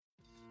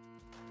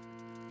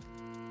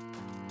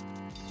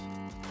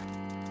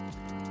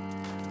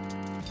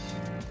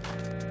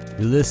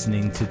You're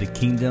listening to the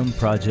Kingdom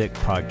Project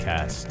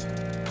Podcast.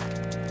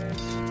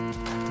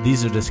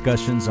 These are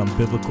discussions on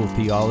biblical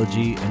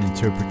theology and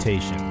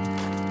interpretation.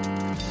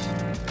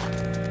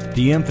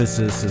 The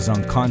emphasis is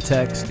on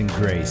context and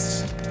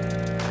grace.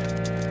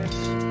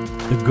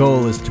 The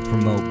goal is to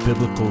promote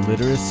biblical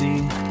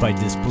literacy by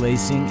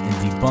displacing and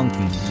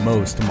debunking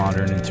most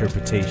modern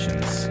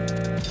interpretations.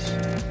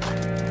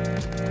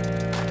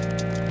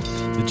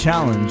 The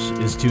challenge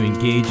is to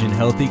engage in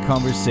healthy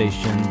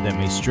conversation that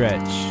may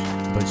stretch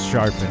but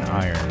sharpen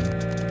iron.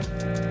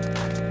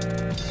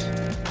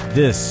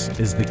 This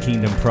is the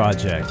Kingdom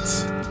Project,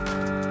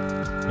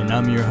 and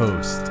I'm your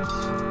host,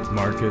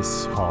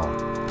 Marcus Hall.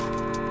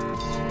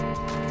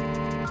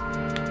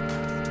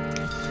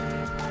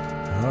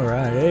 All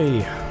right,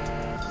 hey,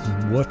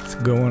 what's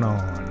going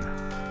on?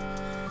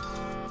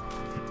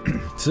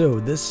 So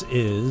this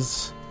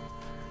is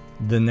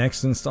the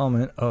next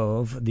installment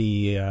of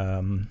the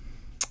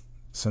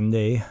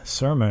Sunday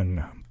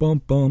sermon.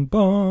 Bum, bum,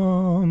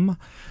 bum.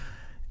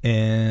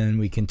 And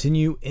we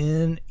continue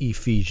in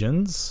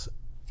Ephesians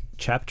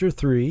chapter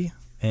 3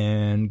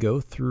 and go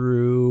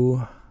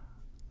through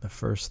the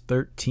first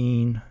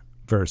 13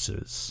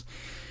 verses.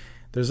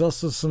 There's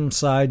also some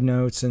side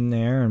notes in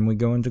there, and we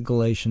go into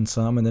Galatians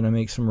some, and then I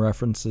make some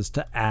references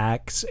to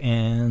Acts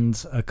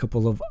and a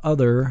couple of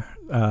other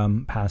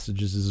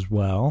passages as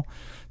well.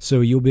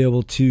 So you'll be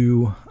able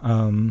to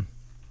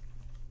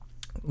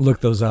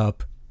look those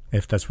up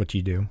if that's what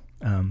you do,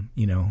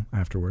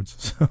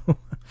 afterwards. So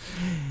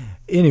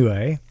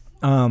anyway,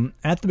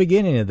 at the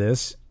beginning of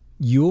this,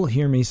 you'll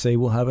hear me say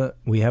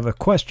we have a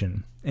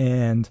question,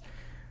 and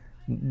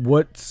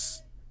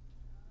what's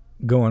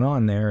going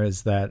on there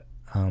is that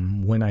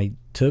when I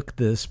took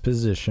this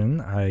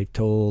position, I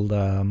told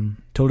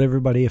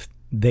everybody if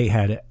they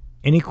had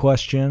any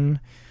question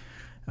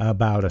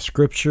about a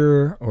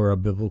scripture or a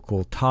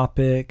biblical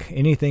topic,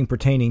 anything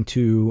pertaining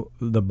to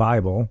the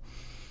Bible,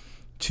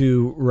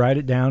 to write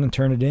it down and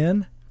turn it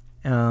in,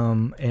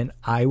 and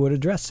I would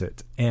address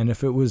it. And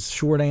if it was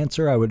short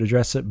answer, I would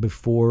address it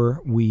before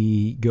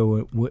we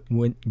go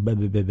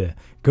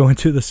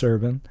into the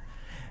sermon.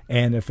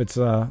 And if it's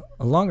a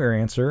longer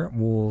answer,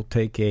 we'll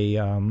take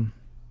a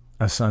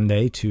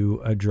Sunday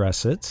to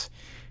address it,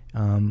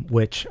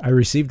 which I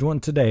received one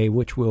today,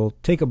 which will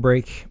take a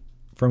break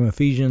from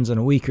Ephesians in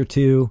a week or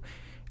two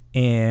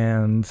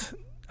and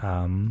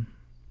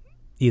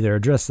either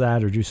address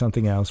that or do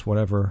something else,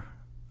 whatever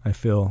I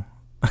feel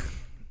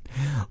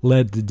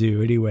led to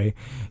do. Anyway,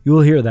 you will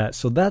hear that.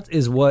 So that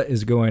is what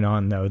is going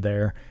on though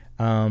there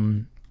at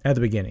the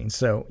beginning.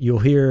 So you'll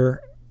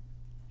hear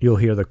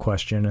the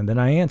question and then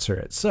I answer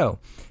it. So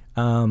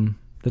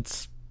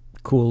that's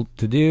cool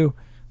to do,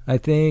 I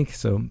think.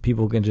 So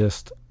people can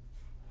just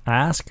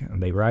ask,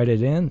 and they write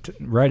it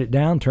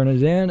down, turn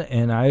it in,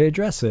 and I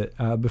address it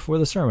before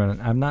the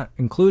sermon. I've not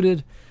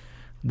included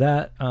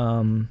that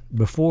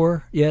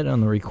before yet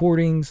on the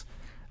recordings.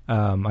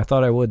 I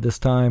thought I would this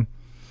time.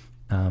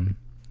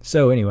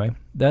 So anyway,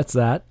 that's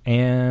that.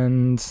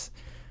 And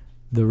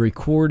the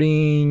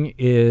recording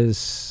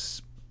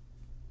is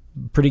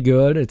pretty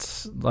good.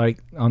 It's like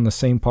on the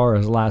same par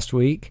as last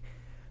week.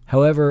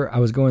 However, I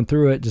was going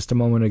through it just a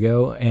moment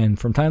ago, and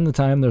from time to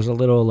time, there's a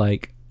little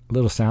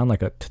sound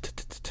like a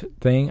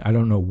thing. I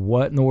don't know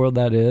what in the world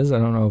that is. I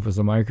don't know if it's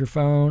a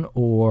microphone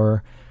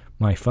or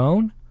my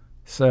phone.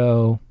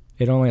 So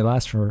it only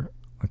lasts for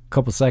a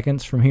couple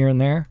seconds from here and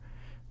there.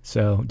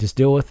 So just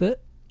deal with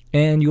it.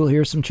 And you'll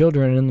hear some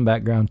children in the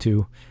background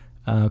too,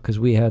 because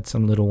we had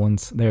some little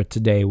ones there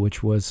today,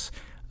 which was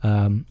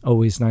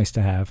always nice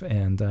to have.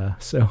 And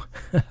so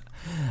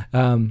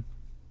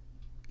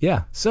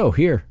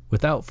here,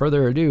 without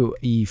further ado,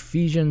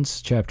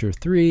 Ephesians chapter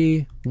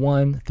 3,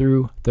 1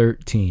 through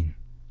 13.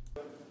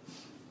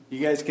 You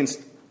guys can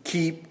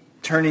keep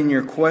turning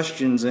your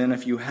questions in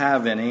if you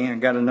have any. I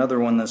got another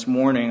one this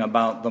morning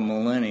about the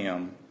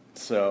millennium.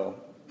 So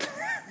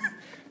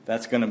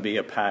that's going to be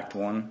a packed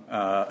one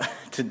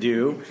to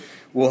do.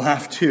 We'll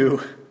have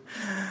to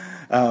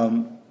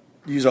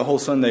use a whole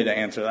Sunday to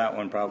answer that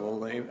one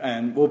probably.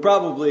 And we'll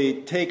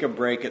probably take a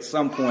break at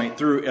some point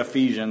through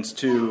Ephesians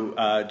to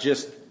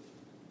just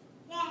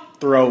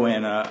throw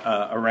in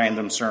a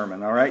random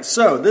sermon. All right.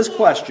 So this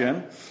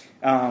question,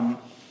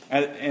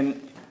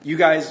 and you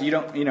guys,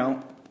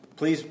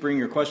 please bring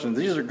your questions.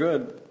 These are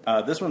good.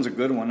 This one's a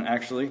good one,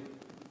 actually.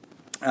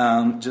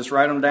 Just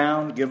write them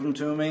down, give them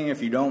to me.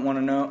 If you don't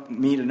want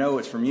me to know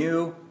it's from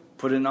you,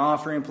 put it in an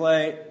offering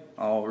plate.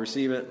 I'll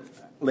receive it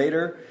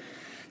later.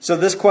 So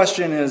this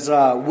question is,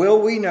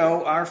 will we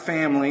know our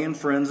family and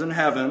friends in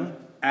heaven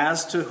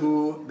as to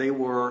who they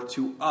were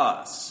to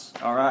us?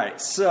 All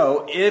right.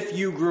 So if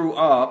you grew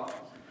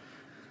up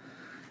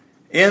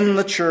in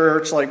the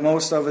church like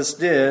most of us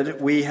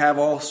did, we have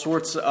all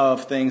sorts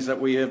of things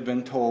that we have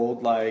been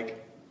told, like,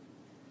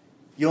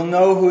 you'll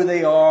know who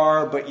they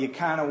are, but you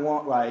kind of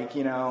want,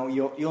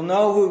 you'll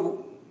know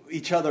who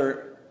each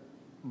other,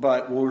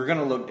 but we're going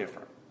to look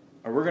different.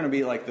 Or we're going to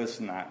be like this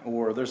and that.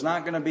 Or there's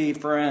not going to be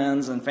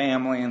friends and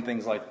family and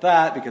things like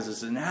that because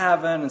it's in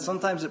heaven. And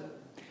sometimes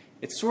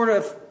it sort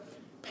of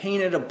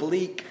painted a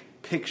bleak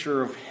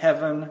picture of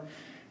heaven.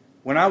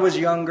 When I was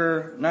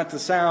younger, not to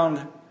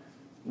sound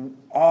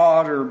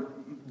odd or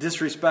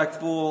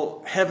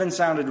disrespectful, heaven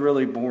sounded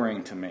really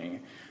boring to me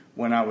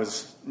when I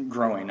was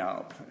growing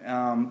up.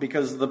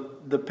 Because the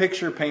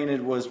picture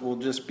painted was we'll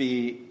just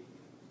be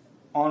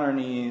on our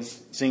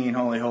knees singing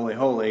holy, holy,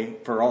 holy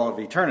for all of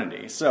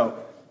eternity.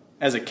 So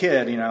as a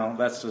kid,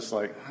 that's just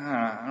like,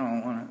 I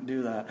don't want to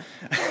do that.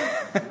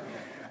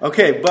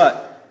 Okay,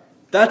 but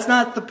that's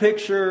not the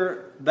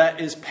picture that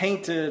is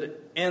painted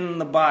in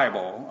the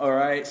Bible, all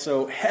right?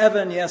 So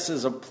heaven, yes,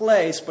 is a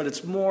place, but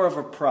it's more of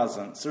a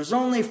presence. There's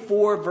only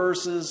 4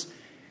 verses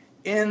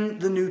in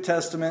the New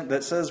Testament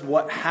that says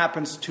what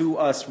happens to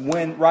us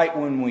right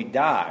when we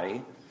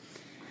die,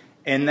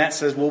 and that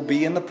says we'll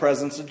be in the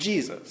presence of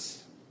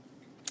Jesus.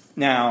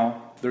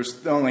 Now,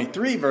 there's only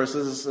 3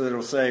 verses that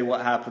will say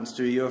what happens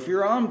to you if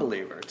you're an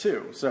unbeliever,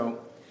 too. So,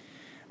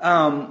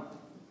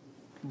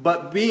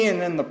 but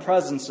being in the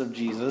presence of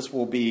Jesus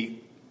will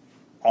be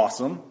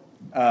awesome.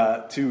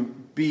 To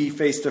be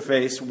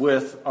face-to-face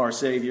with our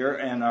Savior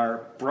and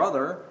our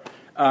brother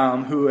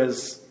who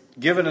has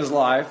given his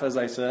life, as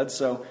I said.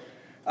 So,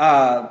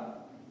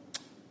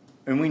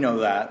 and we know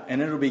that,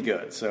 and it'll be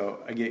good. So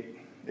I get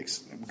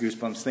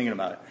goosebumps thinking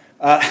about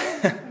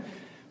it.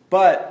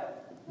 But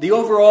the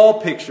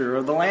overall picture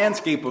of the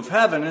landscape of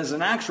heaven is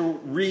an actual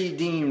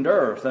redeemed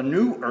earth, a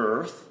new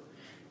earth.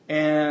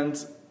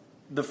 And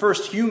the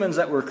first humans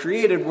that were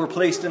created were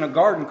placed in a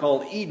garden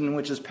called Eden,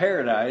 which is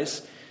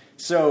paradise.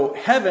 So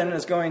heaven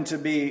is going to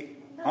be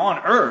on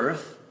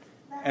earth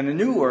and a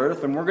new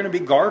earth, and we're going to be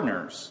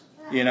gardeners,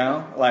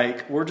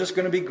 Like, we're just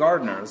going to be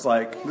gardeners.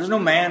 Like, there's no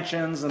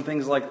mansions and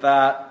things like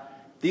that.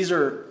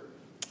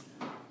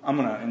 I'm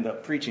going to end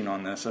up preaching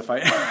on this if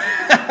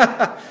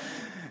I...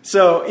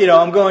 So,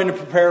 I'm going to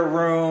prepare a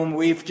room.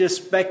 We've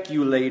just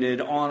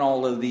speculated on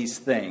all of these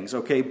things,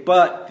 okay?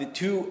 But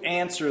to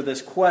answer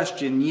this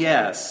question,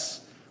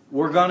 yes,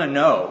 we're going to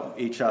know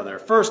each other.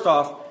 First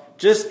off,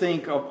 just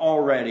think of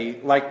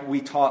already, like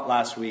we taught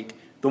last week,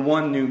 the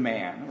one new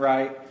man,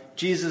 right?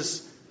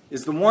 Jesus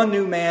is the one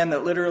new man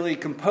that literally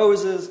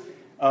composes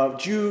of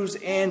Jews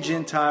and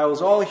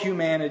Gentiles. All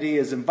humanity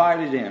is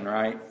invited in,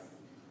 right?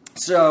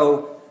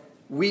 So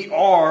we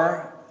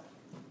are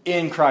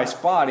in Christ's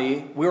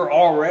body. We're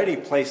already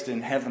placed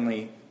in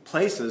heavenly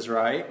places,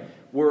 right?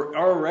 We're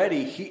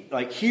already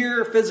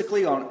here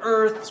physically on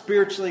earth.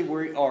 Spiritually,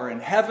 we are in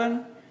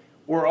heaven.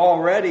 We're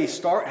already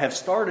have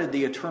started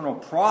the eternal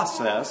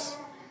process,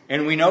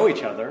 and we know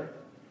each other,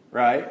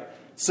 right?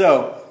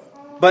 So,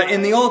 but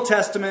in the Old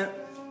Testament,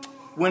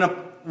 when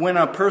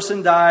a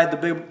person died,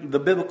 the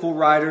biblical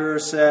writer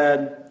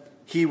said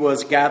he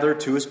was gathered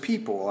to his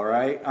people, all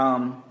right?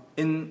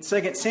 In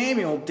 2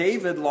 Samuel,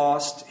 David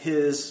lost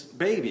his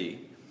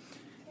baby,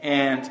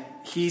 and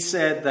he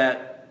said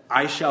that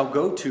I shall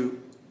go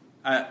to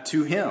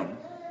him.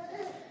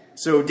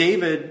 So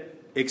David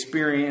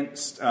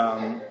experienced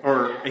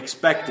or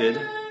expected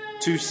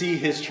to see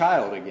his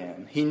child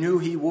again. He knew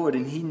he would,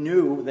 and he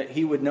knew that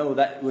he would know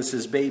that was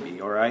his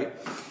baby, all right?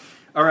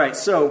 All right,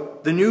 so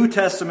the New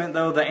Testament,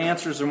 though, the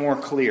answers are more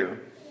clear.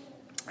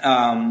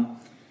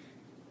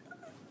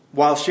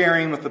 While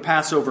sharing with the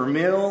Passover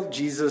meal,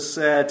 Jesus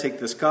said, "Take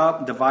this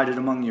cup, divide it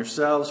among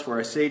yourselves, for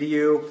I say to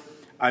you,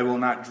 I will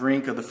not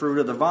drink of the fruit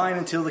of the vine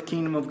until the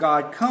kingdom of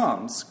God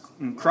comes."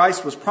 And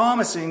Christ was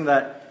promising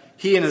that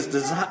he and his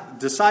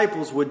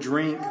disciples would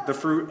drink the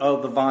fruit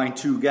of the vine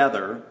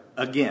together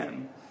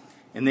again,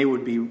 and they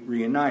would be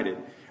reunited.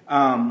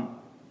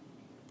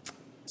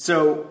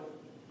 So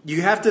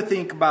you have to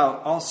think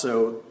about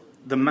also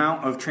the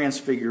Mount of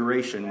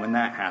Transfiguration when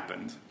that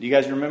happened. Do you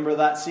guys remember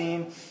that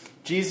scene?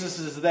 Jesus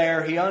is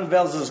there. He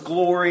unveils his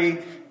glory.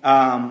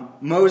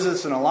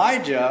 Moses and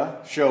Elijah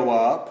show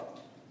up,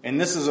 and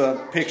this is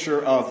a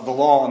picture of the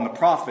law and the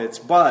prophets,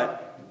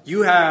 but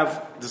you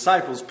have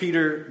disciples,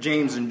 Peter,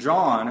 James, and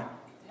John.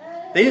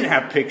 They didn't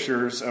have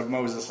pictures of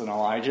Moses and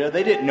Elijah.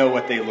 They didn't know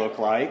what they look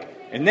like.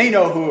 And they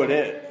know who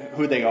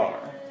they are.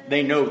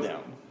 They know them.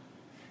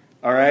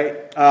 All right?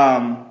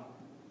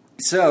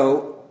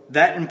 So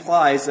that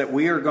implies that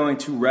we are going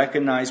to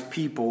recognize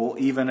people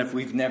even if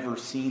we've never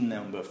seen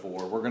them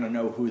before. We're going to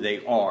know who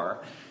they are.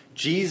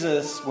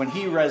 Jesus, when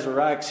he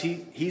resurrects,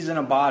 he's in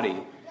a body.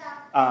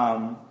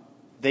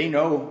 They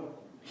know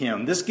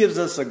him. This gives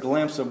us a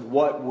glimpse of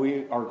what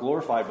our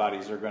glorified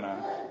bodies are going to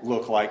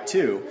look like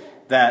too.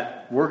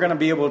 That we're going to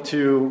be able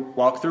to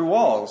walk through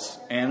walls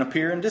and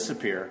appear and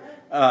disappear.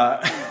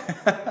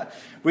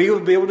 We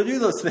will be able to do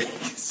those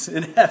things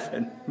in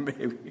heaven,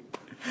 maybe.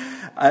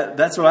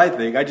 That's what I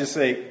think. I just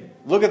say,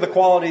 look at the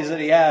qualities that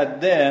he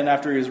had then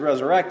after he was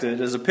resurrected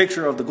as a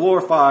picture of the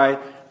glorified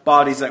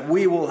bodies that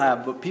we will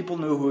have. But people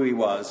knew who he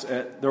was.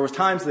 There was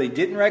times they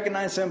didn't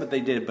recognize him, but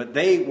they did. But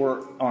they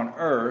were on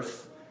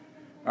earth,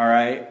 all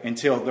right,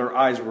 until their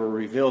eyes were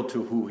revealed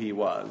to who he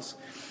was.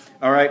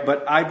 All right,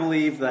 but I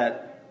believe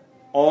that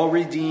all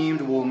redeemed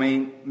will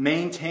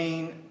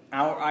maintain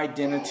our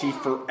identity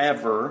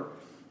forever,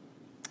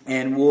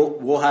 and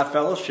we'll have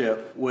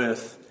fellowship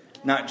with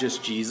not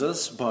just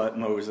Jesus, but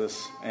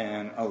Moses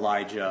and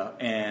Elijah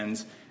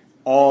and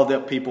all the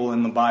people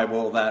in the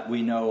Bible that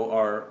we know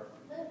are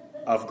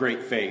of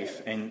great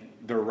faith, and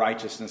their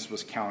righteousness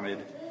was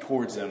counted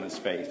towards them as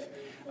faith.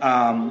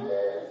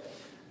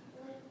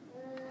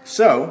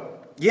 So,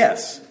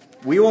 yes,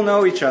 we will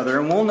know each other,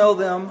 and we'll know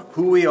them,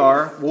 who we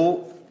are.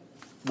 We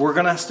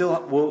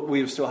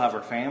still have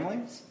our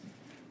families.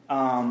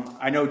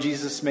 I know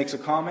Jesus makes a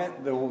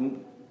comment, there will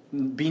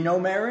be no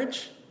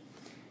marriage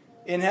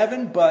in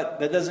heaven, but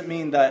that doesn't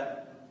mean that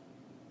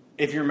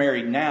if you're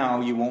married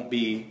now, you won't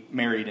be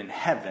married in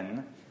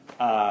heaven.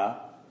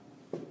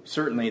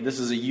 Certainly, this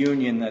is a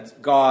union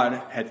that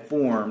God had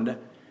formed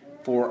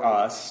for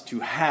us to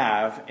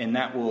have, and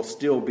that will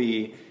still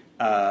be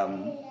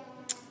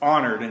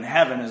honored in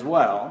heaven as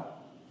well.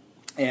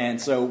 And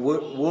so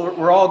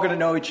we're all going to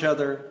know each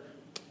other.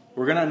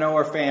 We're going to know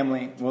our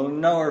family. We'll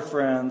know our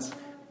friends.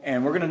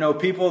 And we're going to know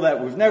people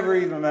that we've never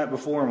even met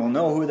before, and we'll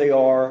know who they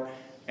are.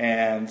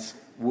 And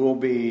we'll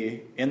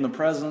be in the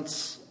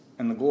presence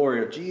and the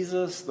glory of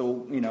Jesus. The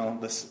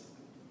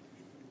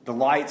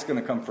light's going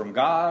to come from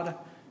God,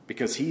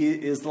 because He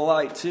is the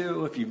light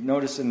too. If you've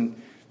noticed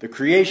in the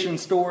creation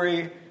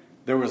story,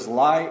 there was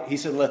light. He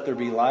said, "Let there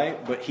be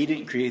light," but He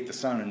didn't create the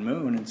sun and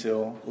moon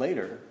until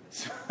later.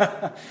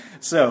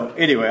 So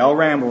anyway, I'll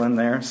ramble in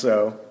there.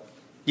 So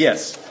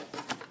yes.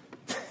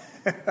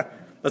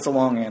 That's a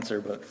long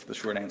answer, but the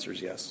short answer is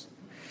yes.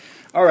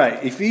 All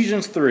right,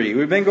 Ephesians 3.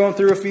 We've been going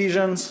through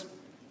Ephesians.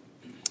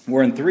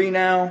 We're in 3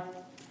 now.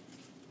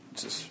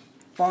 This is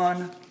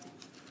fun.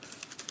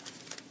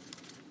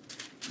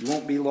 You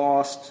won't be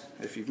lost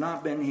if you've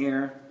not been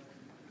here,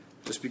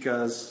 just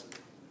because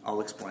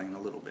I'll explain a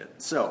little bit.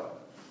 So,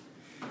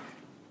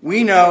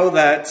 we know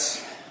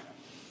that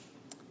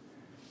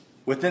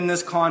within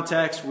this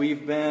context,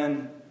 we've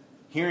been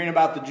hearing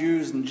about the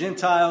Jews and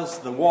Gentiles,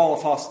 the wall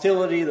of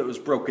hostility that was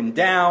broken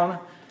down.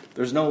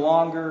 There's no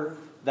longer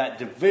that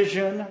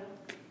division.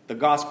 The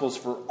gospel's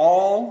for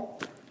all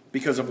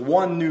because of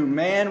one new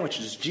man, which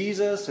is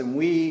Jesus, and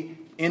we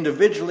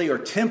individually are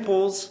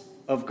temples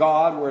of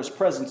God where His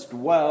presence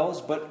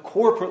dwells, but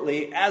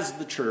corporately as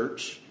the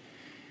church,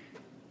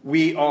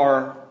 we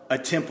are a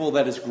temple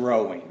that is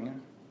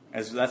growing.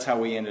 As that's how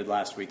we ended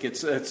last week.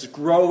 It's a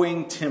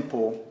growing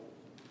temple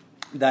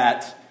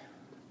that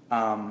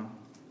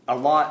a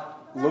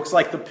lot looks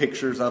like the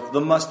pictures of the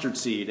mustard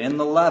seed and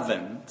the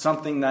leaven,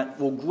 something that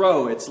will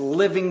grow. It's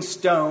living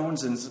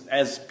stones, and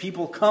as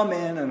people come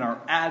in and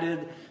are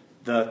added,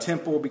 the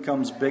temple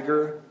becomes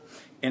bigger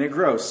and it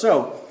grows.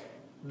 So,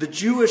 the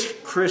Jewish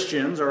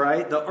Christians, all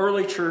right, the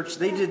early church,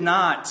 they did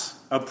not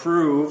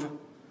approve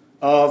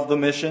of the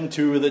mission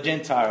to the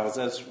Gentiles,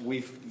 as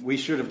we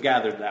should have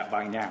gathered that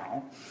by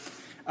now.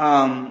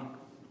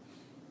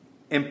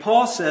 And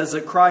Paul says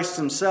that Christ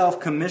Himself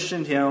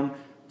commissioned him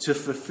to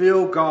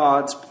fulfill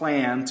God's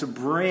plan to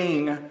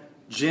bring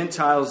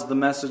Gentiles the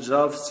message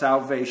of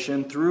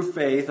salvation through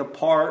faith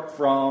apart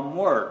from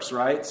works,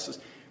 right? It's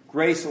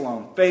grace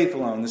alone, faith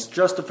alone, this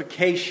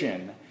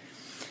justification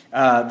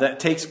that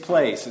takes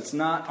place. It's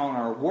not on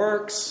our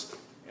works,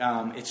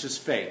 it's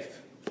just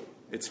faith.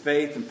 It's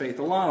faith and faith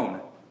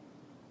alone.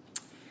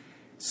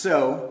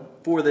 So,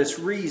 for this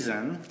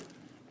reason,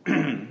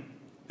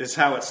 is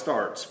how it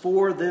starts.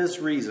 For this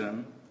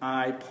reason,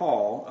 I,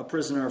 Paul, a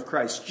prisoner of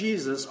Christ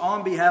Jesus,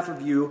 on behalf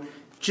of you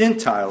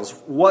Gentiles.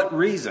 What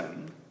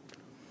reason?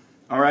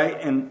 All right,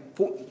 and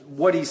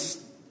what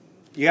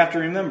you have to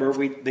remember,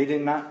 he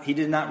did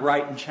not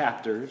write in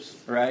chapters,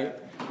 right?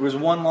 It was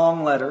one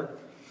long letter.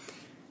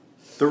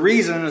 The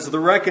reason is the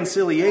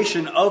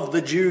reconciliation of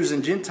the Jews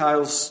and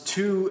Gentiles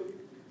to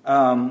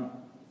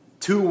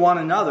one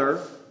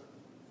another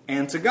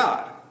and to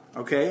God.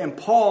 Okay, and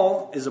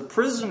Paul is a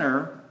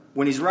prisoner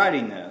when he's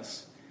writing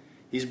this.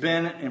 He's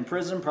been in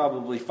prison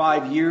probably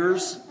 5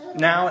 years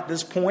now at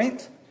this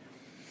point.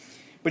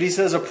 But he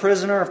says, a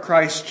prisoner of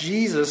Christ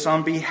Jesus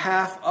on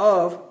behalf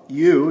of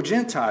you,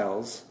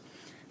 Gentiles,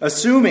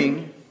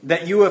 assuming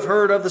that you have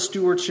heard of the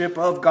stewardship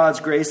of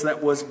God's grace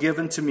that was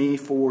given to me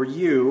for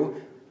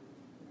you,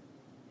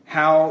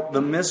 how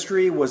the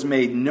mystery was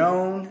made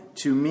known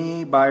to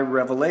me by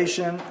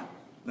revelation.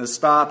 Let's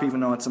stop,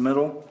 even though it's the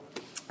middle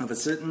of a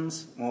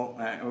sentence. Well,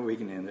 we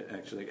can end it,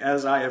 actually.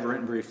 As I have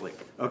written briefly.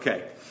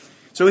 Okay.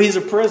 So he's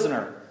a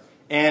prisoner,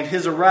 and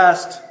his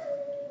arrest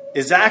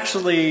is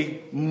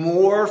actually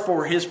more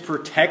for his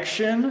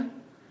protection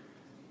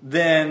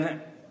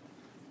than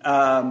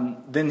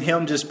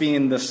him just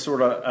being this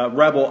sort of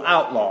rebel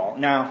outlaw.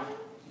 Now,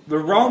 the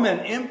Roman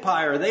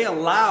Empire, they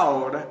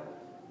allowed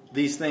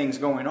these things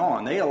going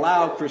on. They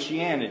allowed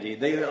Christianity.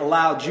 They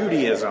allowed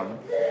Judaism.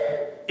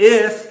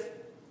 If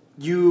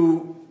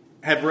you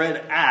have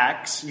read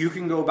Acts, you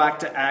can go back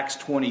to Acts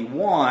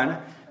 21,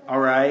 all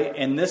right?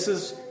 And this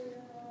is,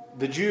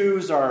 the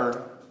Jews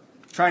are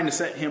trying to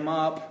set him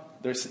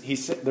up. They're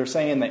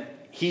saying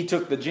that he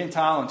took the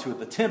Gentile into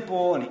the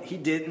temple, and he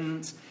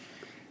didn't.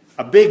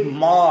 A big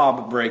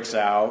mob breaks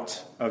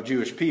out of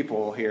Jewish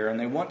people here, and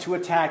they want to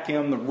attack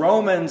him. The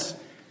Romans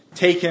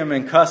take him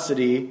in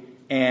custody,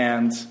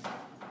 and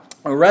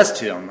arrest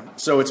him.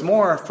 So it's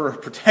more for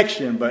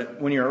protection, but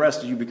when you're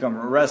arrested, you become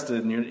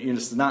arrested, and you're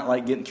just not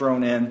like getting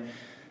thrown in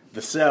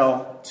the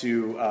cell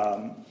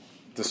to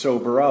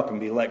sober up and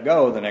be let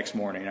go the next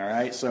morning, all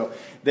right? So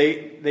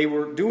they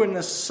were doing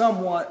this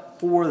somewhat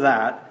for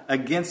that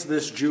against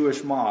this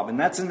Jewish mob. And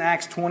that's in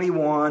Acts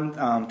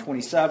 21,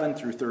 27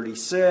 through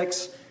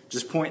 36.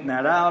 Just pointing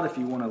that out if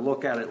you want to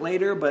look at it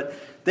later. But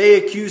they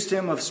accused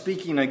him of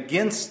speaking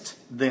against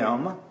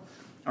them,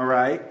 all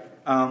right?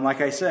 Like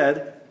I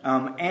said,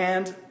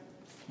 and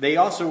they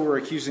also were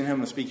accusing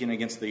him of speaking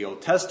against the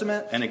Old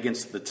Testament and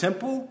against the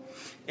temple.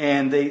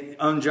 And they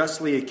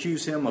unjustly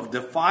accused him of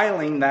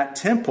defiling that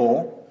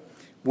temple,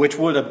 which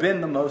would have been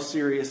the most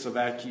serious of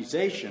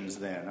accusations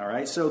then. All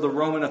right. So the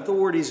Roman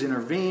authorities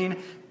intervene.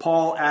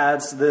 Paul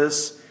adds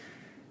this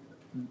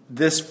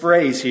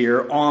phrase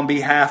here, on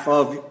behalf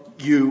of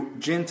you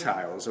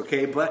Gentiles.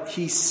 Okay. But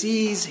he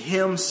sees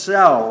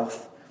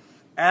himself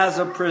as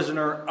a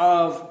prisoner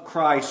of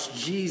Christ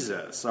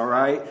Jesus. All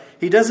right.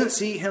 He doesn't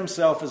see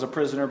himself as a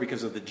prisoner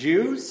because of the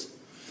Jews.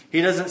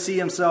 He doesn't see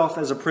himself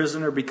as a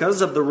prisoner because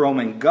of the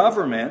Roman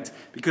government,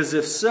 because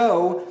if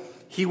so,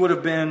 he would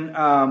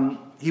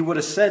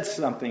have said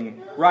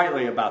something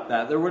rightly about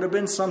that. There would have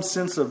been some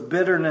sense of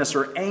bitterness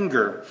or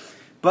anger.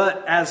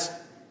 But as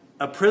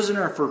a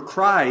prisoner for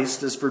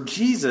Christ, as for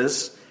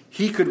Jesus,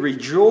 he could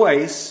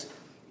rejoice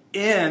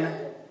in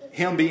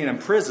him being in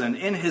prison,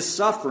 in his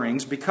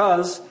sufferings,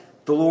 because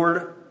the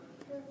Lord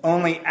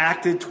only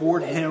acted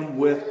toward him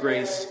with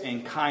grace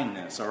and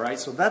kindness. All right,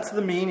 so that's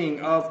the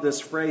meaning of this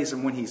phrase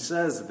and when he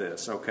says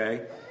this,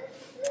 okay?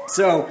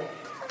 So,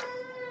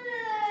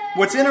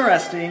 what's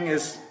interesting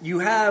is you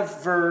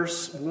have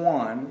verse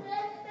 1,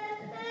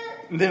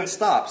 and then it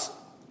stops.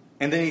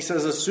 And then he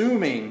says,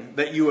 assuming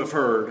that you have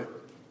heard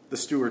the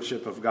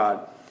stewardship of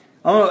God.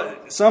 I don't know,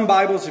 some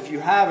Bibles, if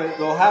you have it,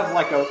 they'll have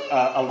like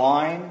a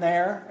line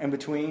there in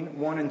between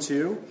 1 and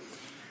 2.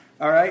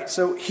 All right,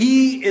 so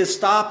he is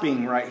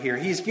stopping right here.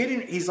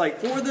 He's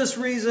like, for this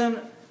reason,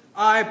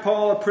 I,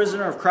 Paul, a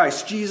prisoner of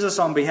Christ Jesus,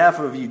 on behalf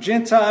of you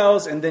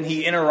Gentiles, and then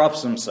he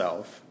interrupts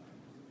himself,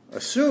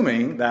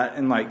 assuming that,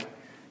 and like,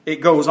 it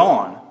goes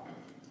on.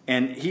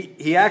 And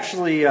he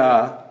actually,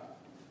 the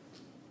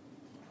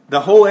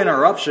whole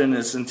interruption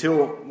is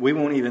until we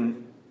won't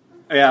even,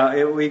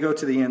 we go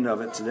to the end of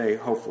it today,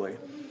 hopefully.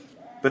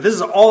 But this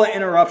is all an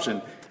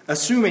interruption,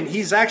 assuming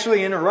he's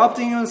actually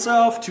interrupting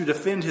himself to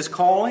defend his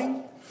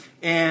calling.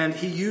 And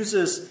he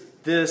uses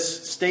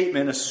this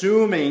statement,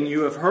 assuming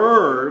you have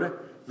heard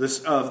this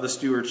of the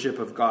stewardship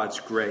of God's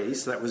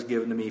grace that was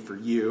given to me for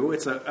you.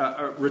 It's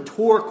a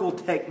rhetorical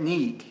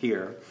technique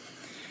here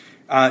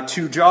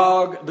to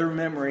jog their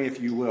memory,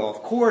 if you will. Of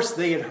course,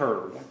 they had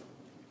heard.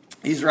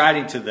 He's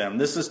writing to them.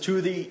 This is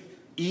to the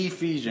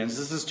Ephesians.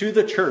 This is to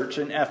the church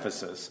in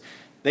Ephesus.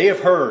 They have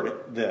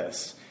heard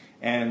this.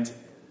 And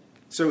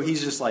so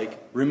he's just like,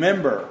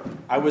 remember,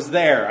 I was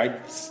there.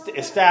 I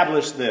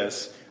established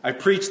this. I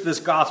preached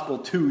this gospel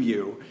to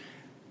you.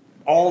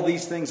 All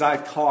these things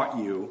I've taught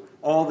you.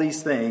 All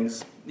these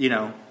things,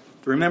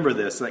 remember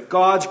this. That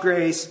God's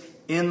grace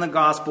in the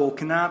gospel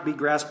cannot be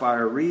grasped by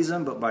our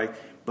reason, but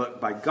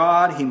by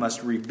God. He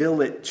must reveal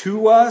it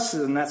to us.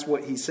 And that's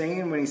what he's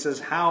saying when he says,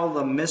 how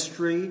the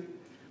mystery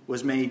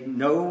was made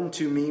known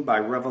to me by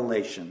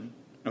revelation.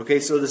 Okay,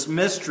 so this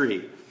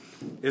mystery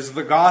is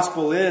the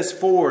gospel is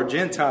for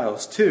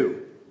Gentiles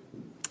too.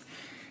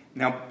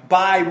 Now,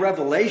 by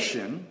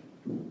revelation...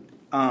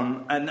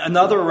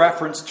 another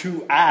reference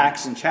to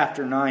Acts in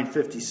chapter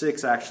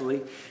 9:56,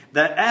 actually,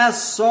 that as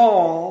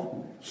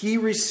Saul, he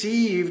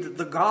received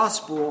the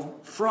gospel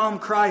from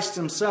Christ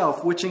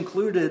himself, which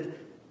included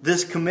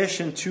this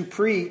commission to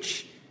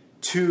preach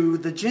to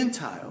the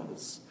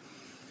Gentiles.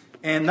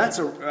 And that's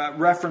a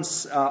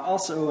reference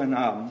also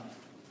in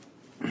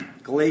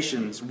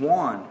Galatians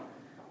 1.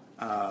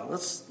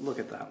 Let's look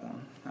at that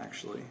one,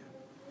 actually.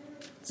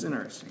 It's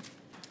interesting.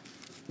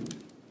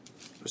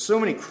 There's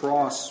so many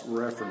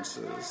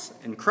cross-references.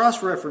 And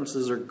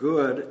cross-references are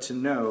good to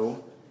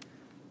know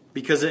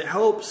because it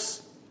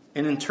helps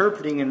in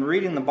interpreting and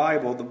reading the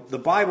Bible. The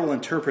Bible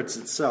interprets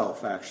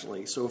itself,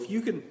 actually. So if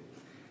you can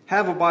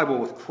have a Bible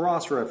with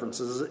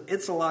cross-references,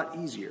 it's a lot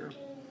easier.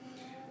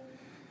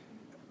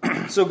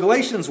 So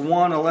Galatians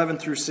 1:11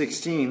 through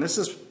 16. This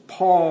is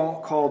Paul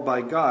called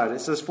by God.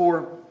 It says,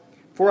 For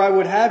I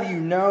would have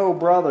you know,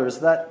 brothers,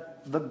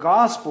 that the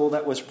gospel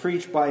that was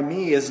preached by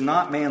me is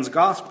not man's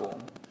gospel.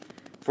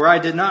 For I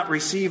did not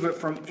receive it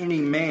from any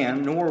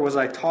man, nor was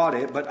I taught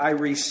it, but I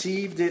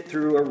received it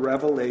through a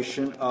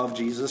revelation of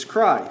Jesus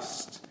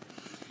Christ.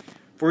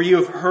 For you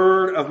have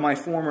heard of my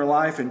former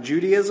life in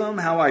Judaism,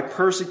 how I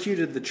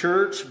persecuted the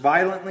church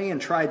violently and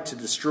tried to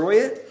destroy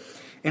it.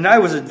 And I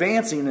was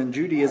advancing in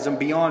Judaism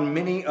beyond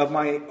many of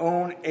my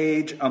own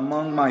age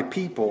among my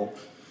people.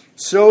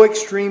 So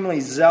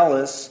extremely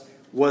zealous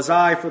was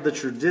I for the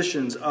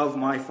traditions of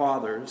my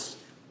fathers.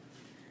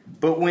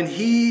 But when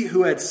he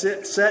who had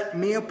set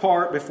me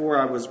apart before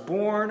I was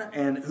born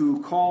and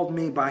who called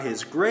me by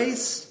his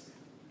grace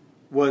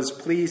was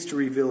pleased to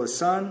reveal his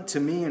Son to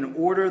me in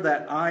order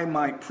that I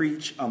might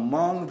preach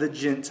among the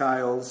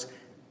Gentiles.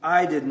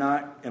 I did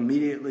not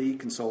immediately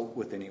consult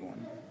with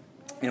anyone.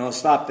 I'll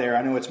stop there.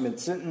 I know it's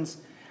mid-sentence,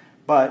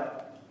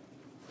 but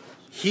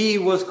he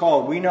was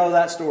called. We know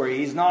that story.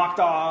 He's knocked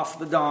off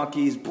the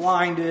donkey. He's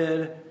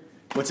blinded.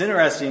 What's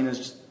interesting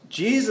is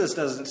Jesus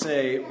doesn't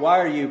say, why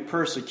are you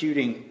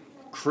persecuting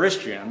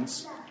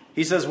Christians?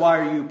 He says, why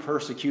are you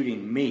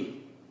persecuting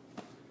me?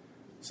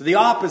 So the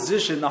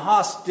opposition, the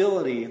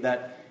hostility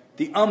that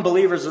the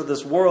unbelievers of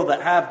this world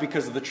that have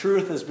because the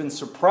truth has been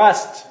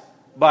suppressed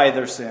by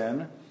their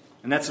sin,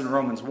 and that's in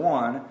Romans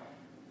 1,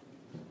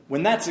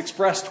 when that's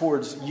expressed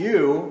towards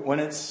you, when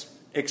it's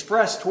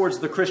expressed towards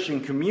the Christian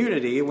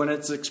community, when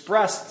it's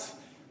expressed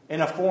in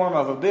a form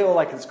of a bill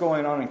like it's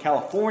going on in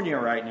California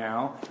right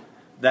now,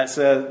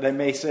 that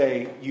may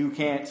say you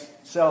can't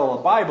sell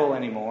a Bible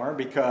anymore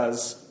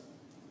because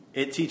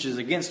it teaches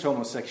against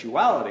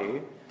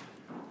homosexuality.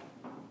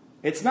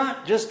 It's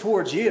not just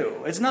towards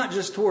you. It's not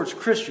just towards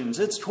Christians.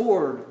 It's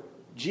toward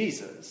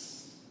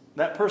Jesus.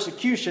 That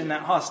persecution,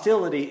 that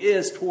hostility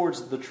is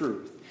towards the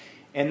truth.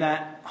 And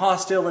that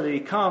hostility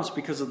comes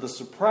because of the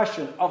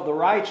suppression of the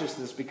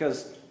righteousness,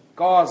 because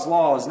God's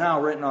law is now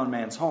written on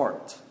man's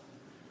heart.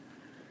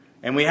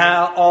 And we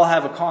all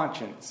have a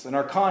conscience. And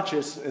our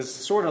conscience is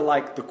sort of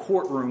like the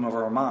courtroom of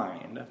our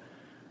mind.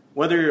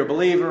 Whether you're a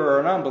believer or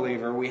an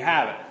unbeliever, we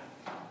have it.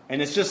 And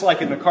it's just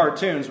like in the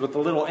cartoons with the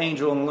little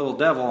angel and the little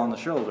devil on the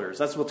shoulders.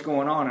 That's what's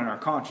going on in our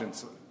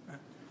conscience.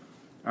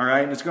 All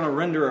right? And it's going to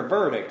render a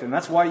verdict. And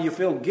that's why you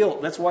feel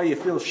guilt. That's why you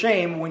feel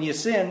shame when you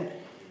sin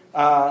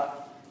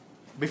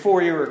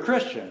before you were a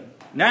Christian.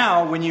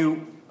 Now, when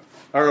you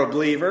are a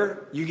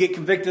believer, you get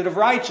convicted of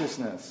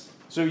righteousness.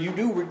 So you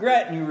do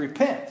regret and you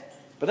repent.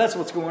 But that's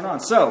what's going on.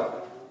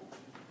 So,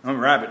 I'm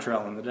rabbit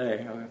trailing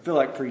today. I feel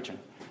like preaching.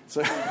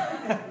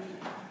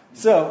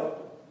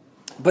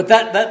 But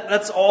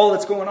that's all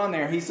that's going on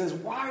there. He says,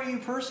 why are you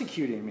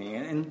persecuting me?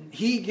 And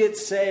he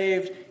gets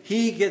saved.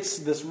 He gets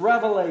this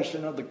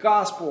revelation of the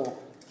gospel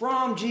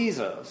from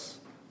Jesus.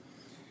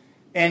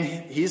 And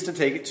he's to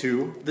take it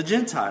to the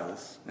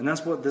Gentiles. And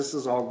that's what this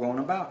is all going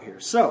about here.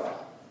 So,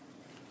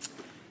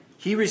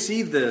 he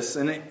received this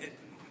and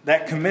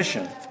that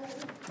commission.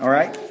 All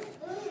right?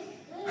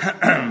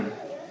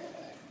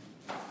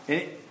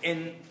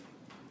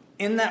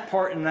 In that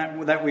part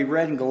that we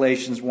read in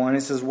Galatians 1,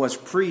 it says was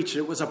preached.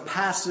 It was a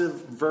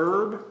passive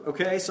verb.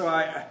 Okay, so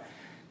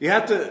you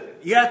have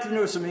to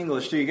know some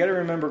English too. You got to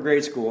remember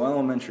grade school,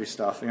 elementary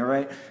stuff. All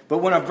right, but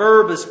when a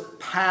verb is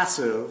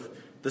passive,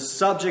 the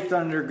subject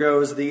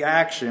undergoes the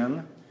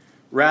action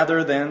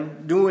rather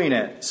than doing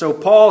it. So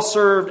Paul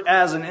served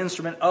as an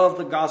instrument of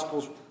the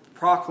gospel's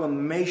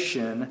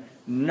proclamation,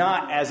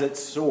 not as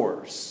its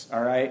source.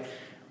 All right,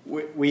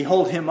 we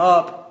hold him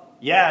up.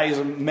 Yeah, he's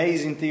an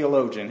amazing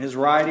theologian. His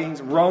writings,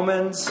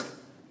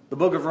 the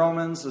book of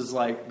Romans is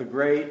like the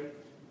great,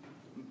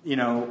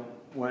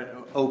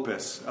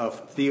 opus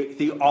of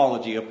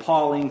theology, of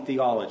Pauline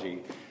theology.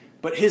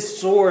 But his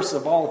source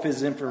of all of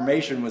his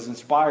information was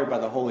inspired by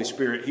the Holy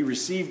Spirit. He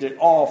received it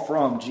all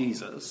from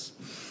Jesus.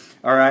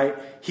 All right?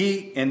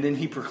 And then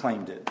he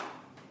proclaimed it.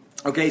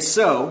 Okay,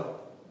 so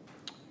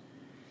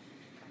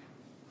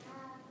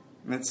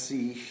let's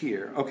see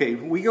here. Okay,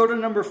 we go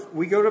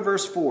to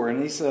verse 4,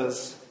 and he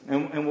says,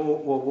 and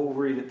we'll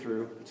read it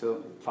through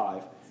to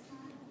 5.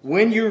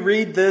 When you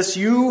read this,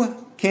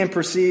 you can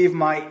perceive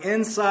my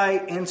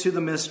insight into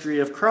the mystery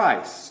of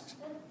Christ,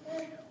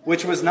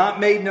 which was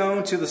not made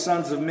known to the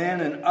sons of men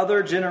in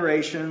other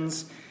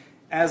generations,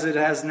 as it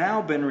has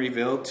now been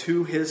revealed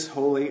to his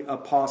holy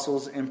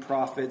apostles and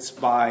prophets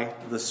by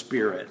the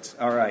Spirit.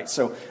 All right,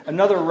 so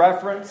another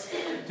reference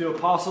to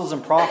apostles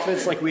and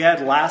prophets like we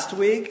had last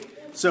week.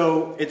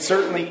 So it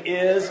certainly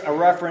is a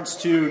reference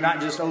to not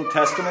just Old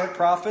Testament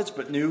prophets,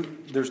 but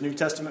there's New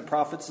Testament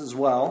prophets as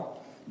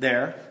well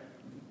there.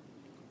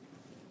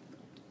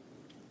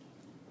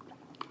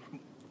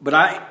 But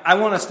I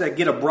want us to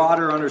get a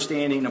broader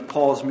understanding of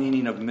Paul's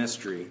meaning of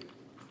mystery.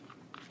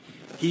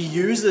 He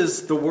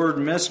uses the word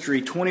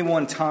mystery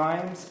 21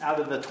 times out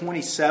of the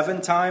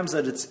 27 times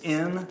that it's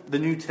in the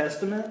New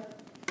Testament.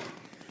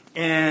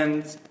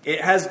 And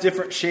it has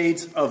different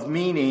shades of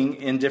meaning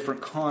in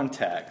different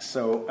contexts.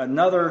 So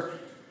another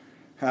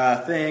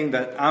thing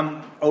that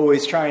I'm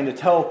always trying to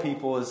tell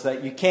people is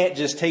that you can't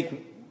just take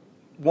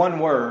one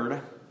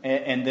word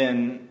and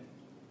then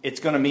it's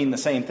going to mean the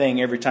same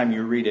thing every time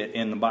you read it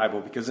in the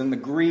Bible. Because in the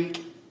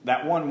Greek,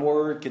 that one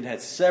word could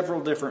have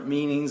several different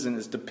meanings and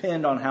it's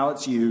depend on how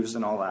it's used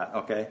and all that.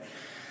 Okay,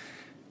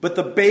 but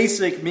the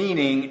basic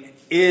meaning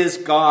is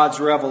God's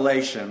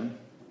revelation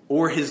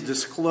or his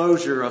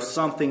disclosure of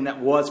something that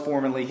was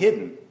formerly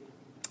hidden.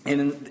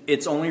 And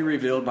it's only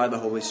revealed by the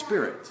Holy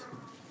Spirit.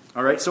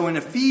 All right, so in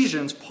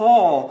Ephesians,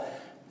 Paul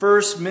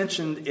first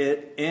mentioned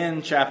it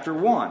in chapter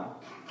 1.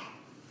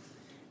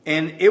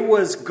 And it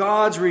was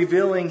God's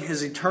revealing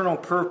his eternal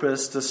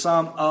purpose to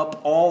sum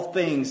up all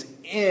things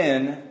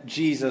in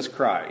Jesus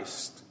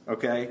Christ.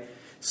 Okay,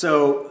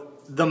 so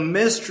the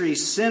mystery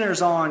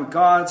centers on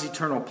God's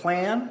eternal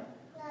plan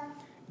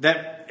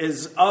that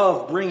is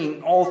of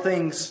bringing all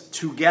things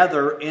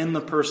together in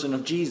the person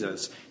of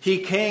Jesus. He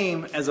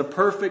came as a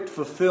perfect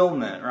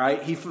fulfillment,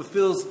 right? He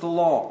fulfills the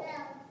law.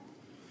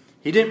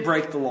 He didn't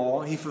break the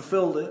law. He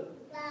fulfilled it.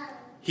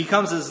 He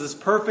comes as this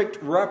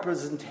perfect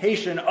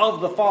representation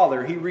of the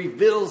Father. He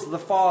reveals the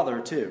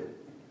Father too.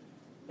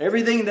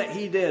 Everything that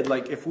he did,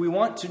 like if we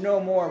want to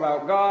know more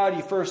about God,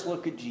 you first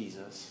look at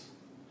Jesus.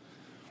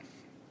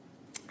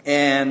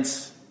 And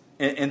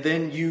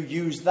then you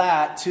use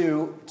that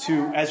to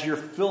as your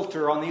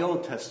filter on the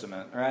Old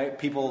Testament, right?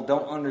 People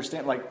don't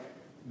understand, like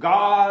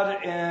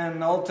God in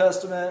the Old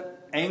Testament,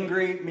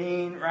 angry,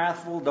 mean,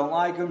 wrathful, don't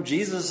like him.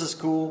 Jesus is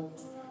cool.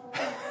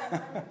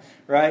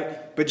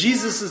 Right? But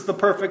Jesus is the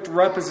perfect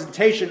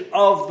representation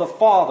of the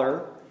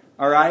Father.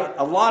 All right?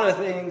 A lot of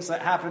things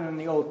that happened in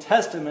the Old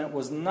Testament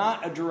was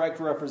not a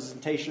direct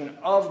representation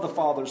of the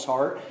Father's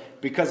heart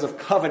because of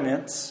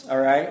covenants,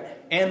 all right?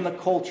 And the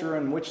culture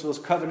in which those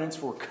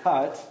covenants were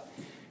cut.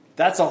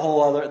 That's a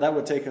whole other, that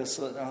would take us,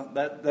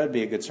 that'd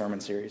be a good sermon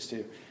series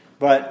too.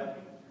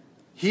 But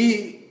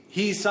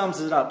he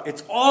sums it up.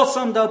 It's all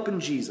summed up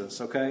in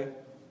Jesus, okay?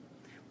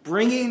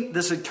 Bringing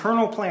this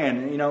eternal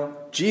plan. You know,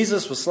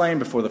 Jesus was slain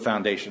before the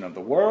foundation of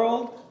the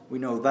world. We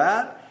know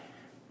that.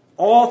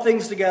 All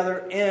things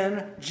together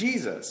in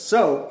Jesus.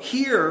 So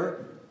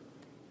here,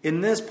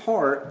 in this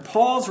part,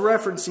 Paul's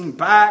referencing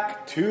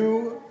back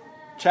to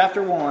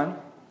chapter 1,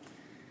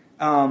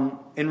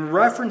 in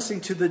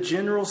referencing to the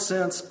general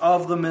sense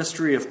of the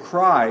mystery of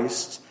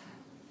Christ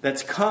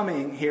that's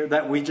coming here,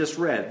 that we just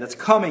read, that's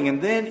coming.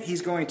 And then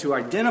he's going to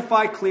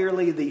identify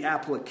clearly the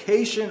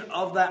application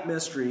of that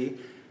mystery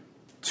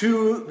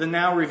to the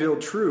now revealed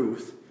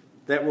truth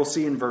that we'll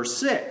see in verse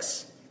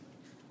 6.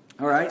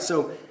 All right,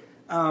 so,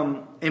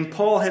 and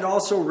Paul had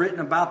also written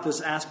about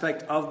this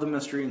aspect of the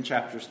mystery in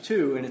chapters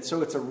 2, and it's a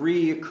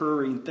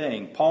reoccurring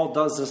thing. Paul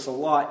does this a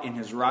lot in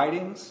his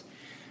writings,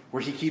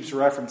 where he keeps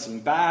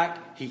referencing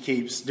back,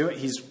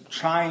 he's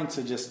trying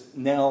to just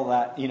nail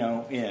that,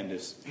 in,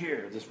 this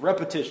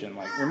repetition,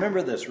 like,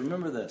 remember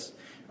this,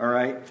 all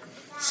right?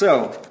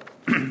 So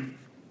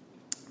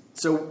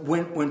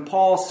when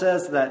Paul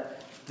says that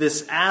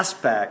this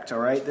aspect, all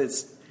right,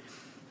 that's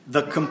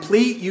the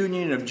complete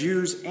union of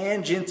Jews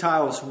and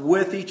Gentiles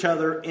with each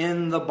other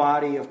in the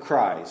body of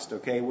Christ,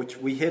 okay, which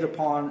we hit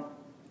upon,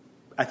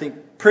 I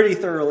think, pretty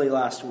thoroughly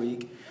last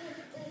week.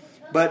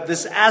 But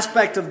this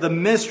aspect of the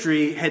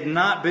mystery had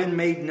not been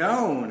made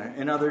known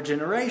in other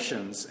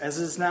generations, as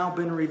has now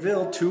been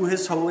revealed to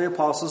his holy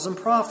apostles and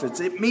prophets.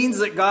 It means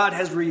that God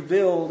has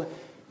revealed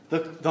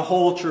the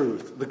whole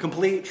truth, the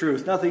complete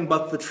truth, nothing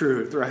but the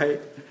truth,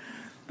 right?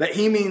 That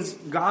he means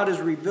God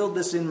has revealed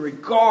this in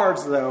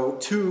regards, though,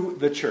 to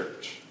the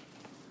church,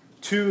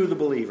 to the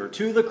believer,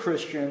 to the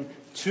Christian,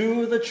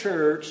 to the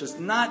church. It's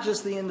not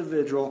just the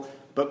individual,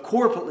 but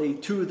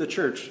corporately to the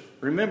church.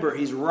 Remember,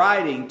 he's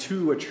writing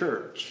to a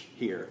church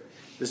here.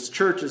 This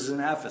church is in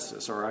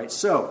Ephesus, all right?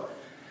 So,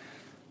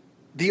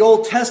 the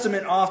Old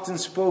Testament often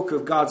spoke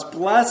of God's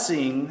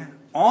blessing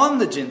on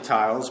the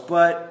Gentiles,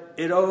 but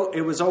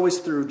it was always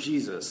through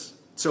Jesus.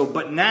 So,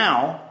 but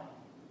now,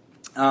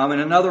 in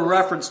another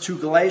reference to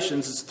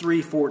Galatians, it's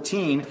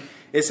 3:14,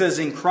 it says,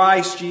 in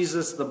Christ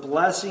Jesus, the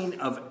blessing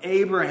of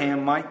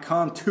Abraham might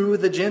come to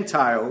the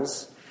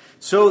Gentiles,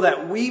 so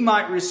that we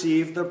might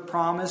receive the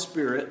promised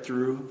Spirit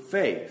through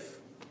faith.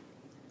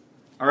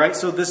 All right,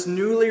 so this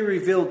newly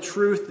revealed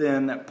truth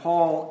then that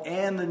Paul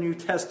and the New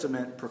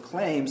Testament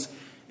proclaims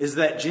is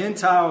that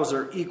Gentiles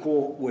are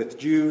equal with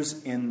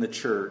Jews in the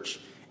church.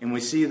 And we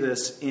see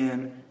this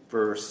in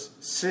verse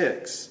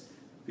 6,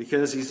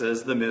 because he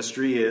says the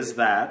mystery is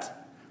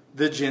that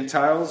the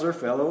Gentiles are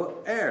fellow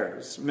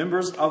heirs,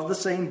 members of the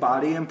same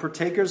body, and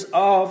partakers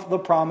of the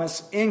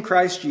promise in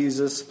Christ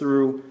Jesus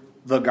through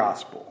the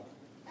gospel.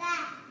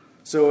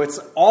 So it's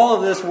all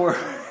of this work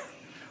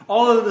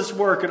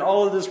and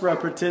all of this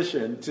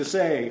repetition to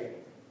say,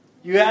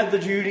 you had the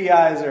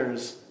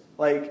Judaizers,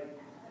 like,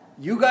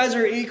 you guys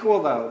are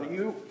equal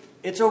though.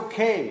 It's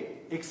okay.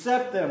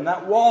 Accept them.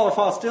 That wall of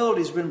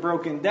hostility has been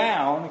broken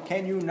down.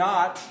 Can you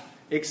not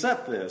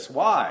accept this?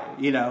 Why?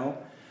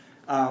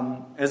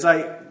 As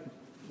I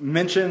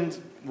mentioned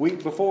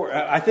week before,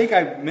 I think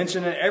I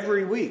mention it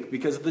every week,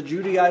 because the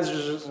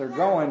Judaizers are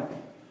going,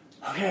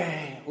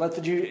 okay, let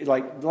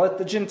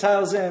the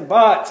Gentiles in,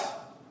 but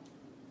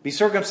be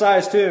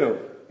circumcised too,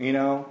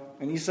 And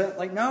he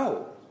said,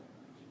 no.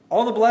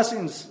 All the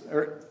blessings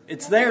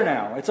it's there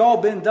now. It's all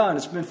been done.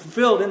 It's been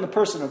fulfilled in the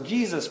person of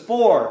Jesus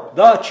for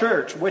the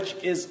church, which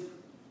is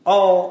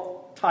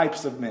all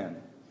types of men.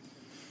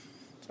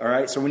 All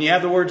right. So when you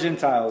have the word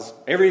Gentiles,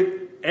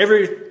 every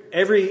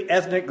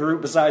ethnic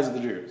group besides the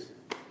Jews.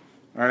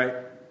 All right.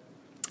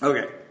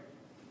 Okay.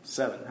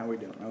 7. How are we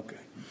doing?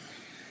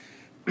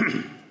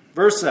 Okay.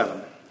 Verse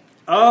 7.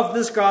 Of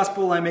this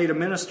gospel I made a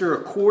minister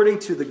according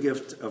to the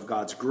gift of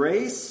God's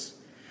grace,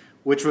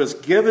 which was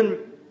given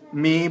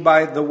me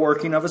by the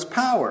working of his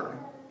power.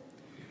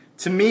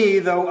 To me,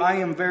 though I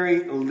am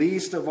very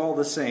least of all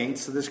the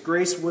saints, this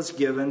grace was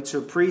given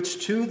to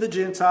preach to the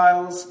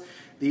Gentiles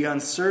the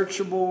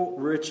unsearchable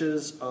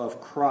riches of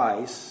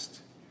Christ,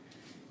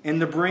 and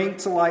to bring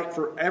to light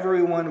for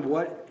everyone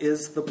what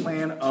is the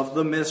plan of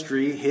the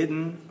mystery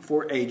hidden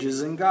for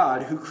ages in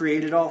God, who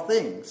created all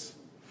things,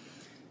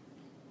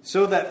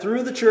 so that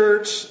through the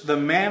church the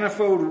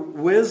manifold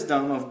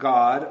wisdom of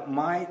God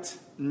might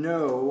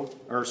now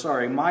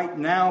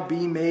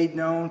be made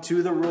known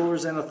to the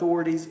rulers and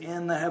authorities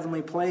in the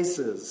heavenly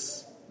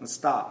places. Let's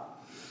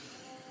stop.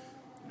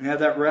 We have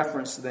that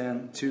reference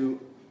then to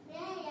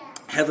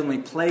heavenly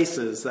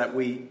places that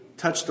we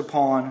touched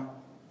upon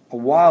a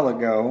while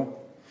ago.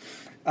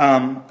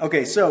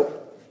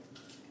 So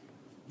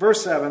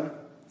verse 7,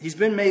 he's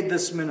been made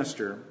this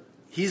minister.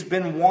 He's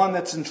been one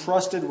that's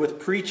entrusted with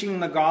preaching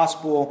the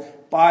gospel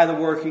by the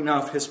working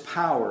of his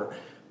power.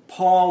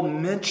 Paul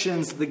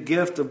mentions the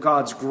gift of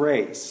God's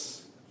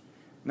grace.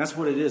 And that's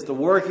what it is, the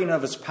working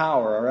of his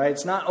power, all right?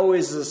 It's not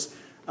always this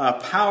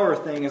power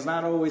thing. It's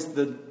not always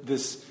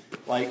this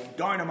like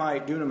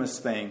dynamite dunamis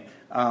thing,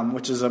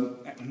 which is a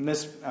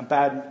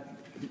bad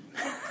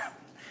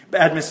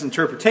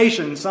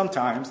misinterpretation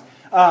sometimes.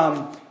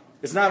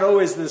 It's not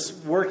always this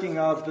working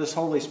of this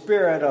Holy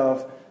Spirit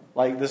of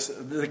like this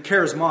the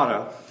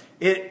charismata.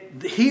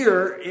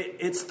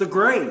 It's the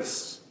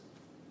grace.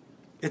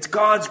 It's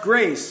God's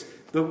grace.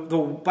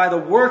 By the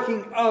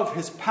working of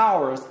his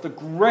power, it's the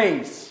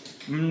grace,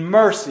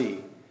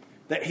 mercy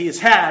that he has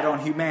had on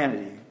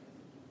humanity.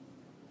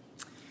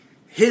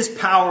 His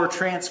power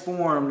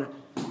transformed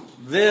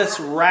this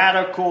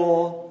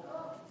radical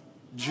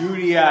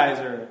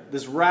Judaizer,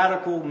 this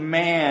radical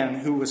man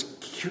who was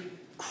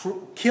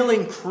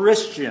killing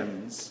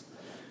Christians,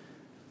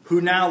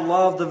 who now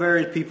loved the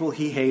very people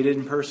he hated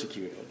and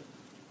persecuted.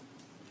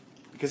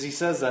 Because he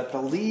says that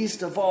the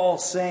least of all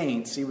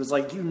saints, he was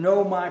like, you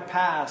know my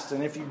past,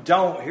 and if you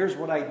don't, here's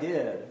what I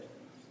did.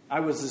 I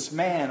was this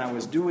man, I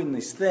was doing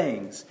these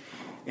things.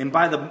 And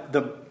by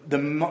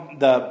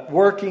the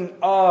working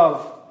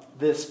of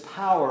this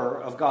power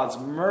of God's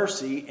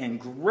mercy and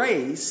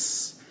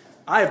grace,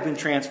 I have been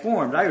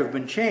transformed. I have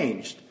been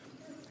changed.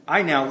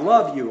 I now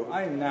love you.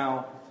 I am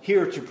now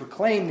here to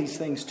proclaim these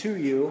things to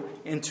you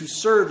and to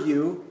serve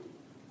you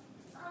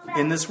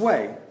in this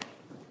way.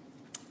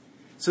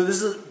 So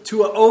this is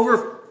to an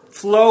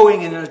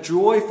overflowing and a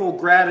joyful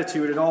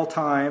gratitude at all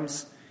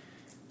times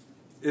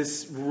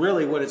is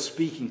really what it's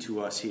speaking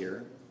to us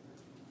here.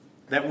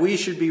 That we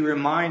should be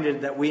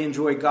reminded that we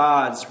enjoy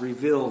God's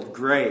revealed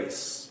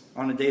grace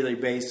on a daily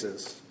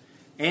basis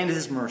and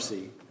his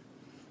mercy.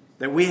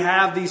 That we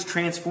have these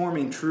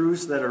transforming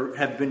truths that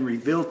have been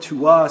revealed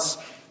to us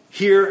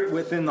here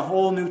within the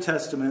whole New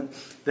Testament.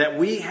 That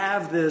we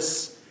have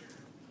this,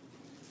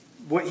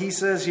 what he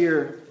says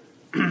here,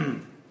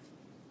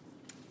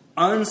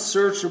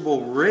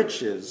 unsearchable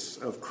riches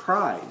of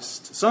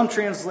Christ. Some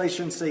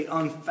translations say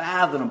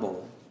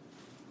unfathomable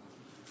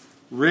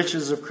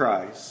riches of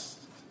Christ.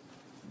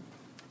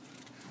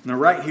 And they're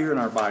right here in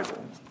our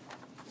Bible.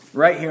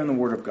 Right here in the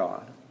Word of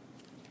God.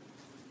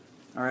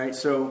 All right,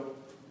 so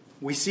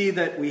we see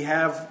that we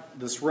have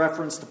this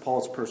reference to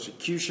Paul's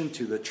persecution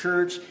to the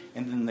church,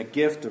 and then the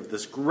gift of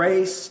this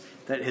grace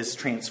that has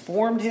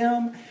transformed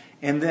him,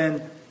 and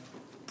then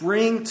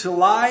bring to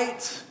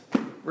light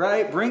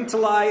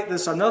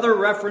this another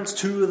reference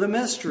to the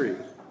mystery.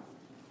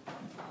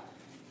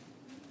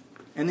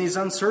 And these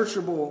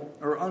unsearchable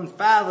or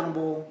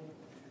unfathomable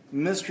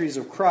mysteries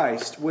of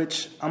Christ,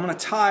 which I'm going to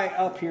tie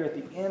up here at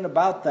the end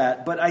about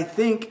that. But I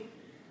think,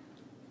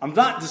 I'm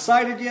not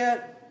decided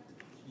yet,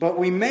 but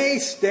we may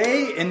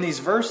stay in these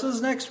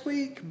verses next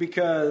week,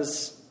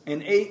 because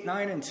in 8,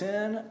 9, and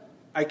 10,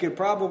 I could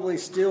probably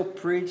still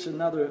preach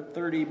another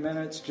 30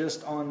 minutes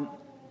just on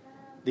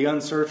the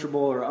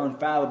unsearchable or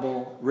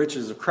unfathomable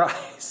riches of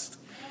Christ.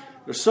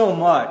 There's so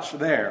much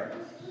there.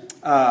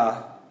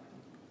 And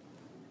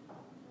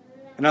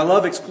I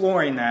love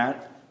exploring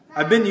that.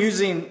 I've been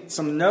using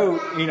some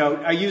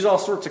I use all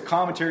sorts of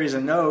commentaries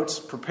and notes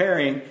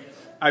preparing.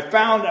 I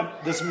found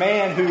this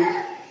man who,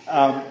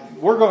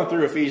 we're going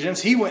through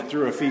Ephesians. He went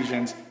through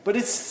Ephesians, but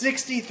it's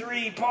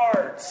 63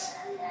 parts.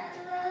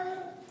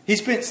 He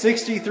spent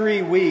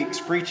 63 weeks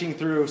preaching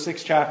through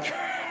 6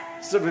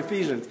 chapters of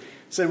Ephesians.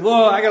 Said,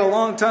 well, I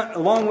got a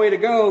long way to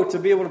go to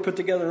be able to put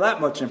together that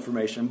much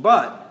information.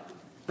 But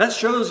that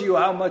shows you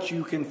how much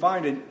you can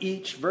find in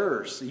each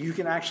verse. You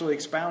can actually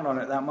expound on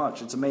it that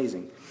much. It's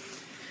amazing.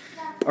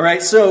 All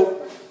right,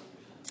 so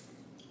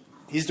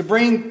he's to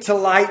bring to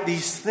light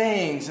these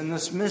things and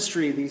this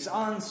mystery, these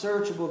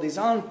unsearchable, these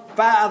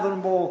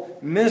unfathomable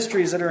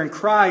mysteries that are in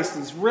Christ,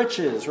 these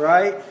riches,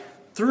 right?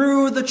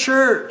 Through the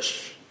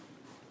church.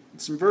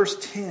 It's in verse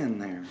 10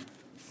 there.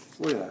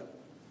 Look at that.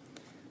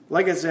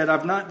 Like I said,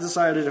 I've not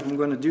decided if I'm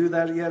going to do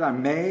that yet.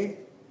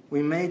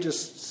 We may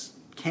just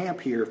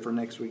camp here for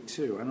next week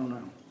too. I don't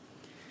know.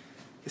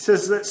 It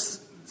says that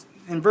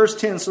in verse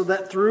 10, so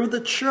that through the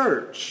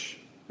church,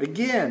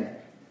 again,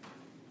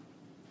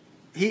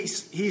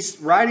 he's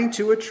writing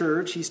to a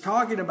church. He's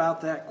talking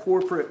about that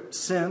corporate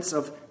sense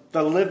of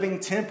the living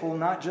temple,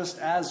 not just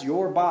as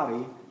your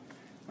body.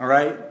 All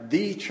right?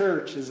 The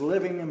church is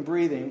living and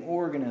breathing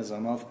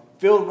organism of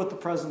filled with the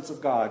presence of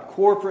God.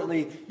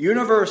 Corporately,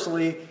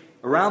 universally,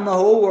 around the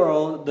whole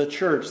world, the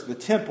church, the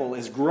temple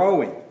is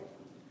growing.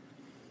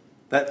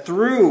 That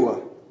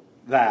through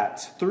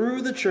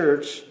the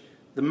church,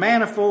 the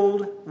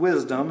manifold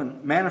wisdom,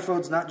 and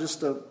manifold's not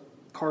just a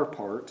car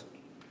part,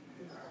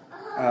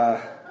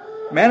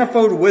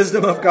 manifold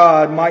wisdom of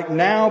God might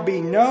now be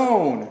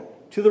known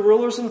to the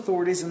rulers and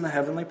authorities in the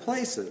heavenly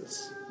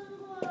places.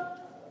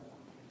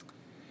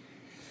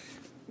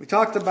 We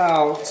talked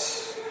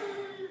about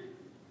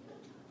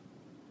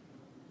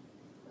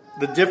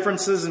the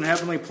differences in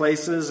heavenly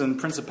places and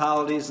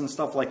principalities and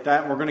stuff like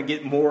that. And we're going to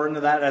get more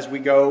into that as we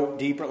go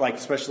deeper, like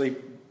especially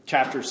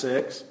chapter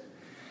 6.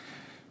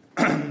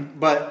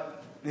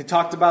 But we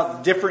talked about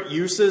the different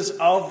uses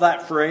of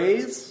that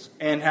phrase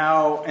and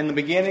how in the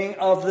beginning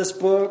of this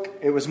book,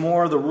 it was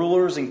more the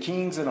rulers and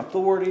kings and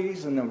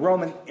authorities and the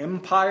Roman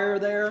Empire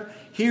there.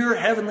 Here,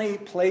 heavenly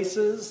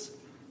places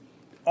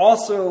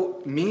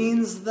also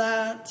means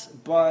that,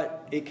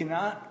 but it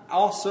cannot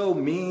also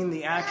mean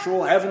the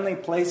actual heavenly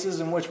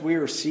places in which we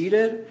are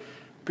seated,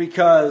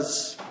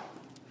 because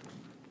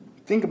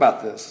think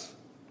about this.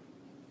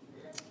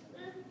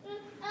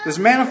 This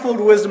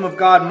manifold wisdom of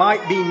God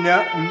might be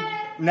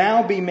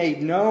now be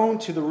made known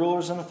to the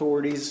rulers and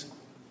authorities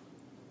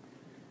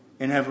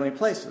in heavenly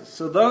places.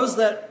 So those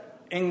that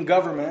in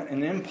government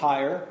and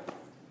empire,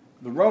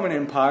 the Roman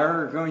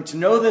Empire, are going to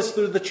know this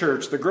through the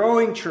church, the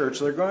growing church.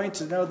 They're going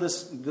to know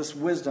this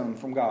wisdom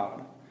from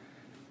God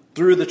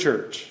through the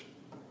church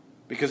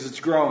because it's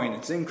growing,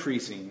 it's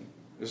increasing.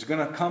 There's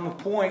going to come a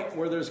point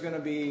where there's going to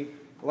be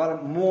a lot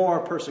of more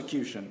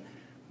persecution,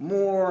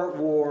 more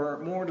war,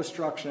 more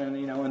destruction,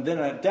 and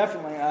then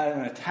definitely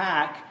an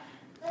attack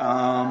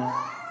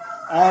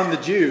on the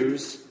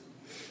Jews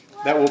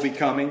that will be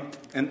coming,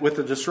 and with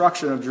the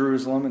destruction of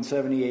Jerusalem in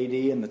 70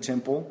 AD and the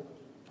temple.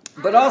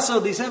 But also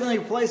these heavenly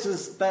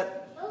places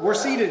that we're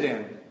seated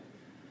in.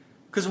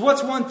 Because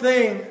what's one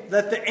thing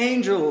that the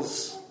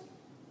angels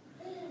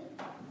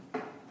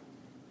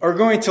are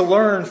going to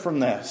learn from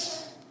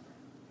this?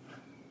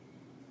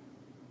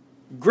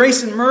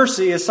 Grace and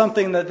mercy is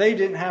something that they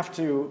didn't have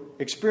to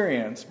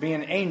experience,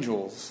 being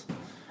angels.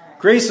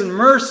 Grace and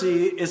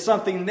mercy is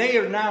something they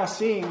are now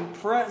seeing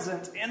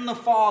present in the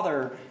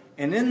Father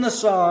and in the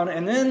Son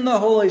and in the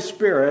Holy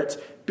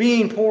Spirit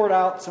being poured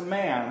out to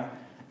man.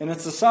 And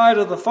it's the side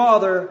of the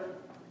Father.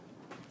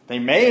 They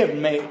may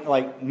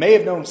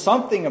have known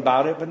something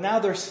about it, but now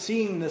they're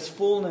seeing this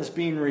fullness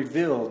being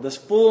revealed, this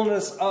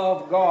fullness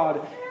of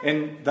God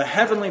in the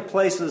heavenly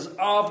places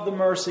of the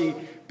mercy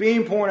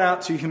being poured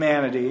out to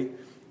humanity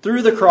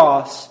through the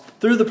cross,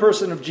 through the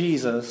person of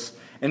Jesus,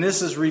 and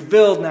this is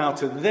revealed now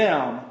to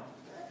them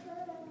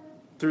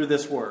through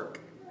this work.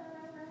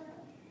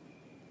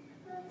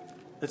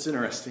 That's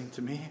interesting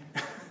to me.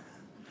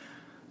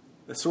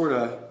 That's sort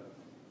of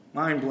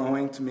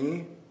mind-blowing to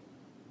me.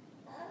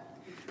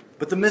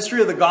 But the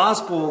mystery of the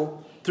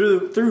gospel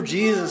through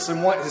Jesus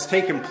and what has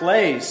taken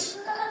place,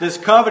 this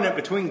covenant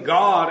between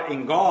God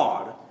and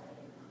God,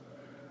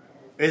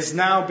 is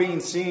now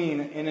being seen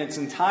in its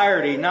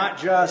entirety, not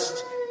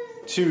just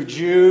to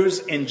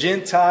Jews and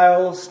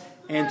Gentiles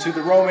and to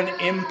the Roman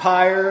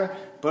Empire,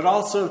 but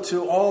also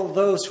to all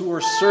those who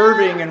are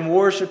serving and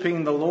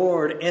worshiping the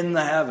Lord in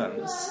the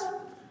heavens.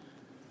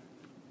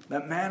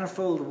 That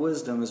manifold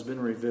wisdom has been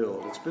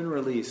revealed. It's been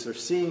released. They're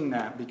seeing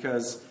that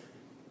because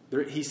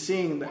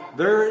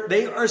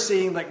they are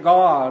seeing that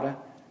God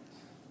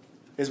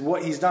is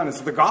what He's done.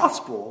 It's the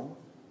gospel.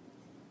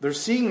 They're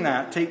seeing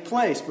that take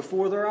place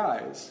before their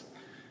eyes.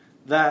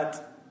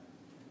 That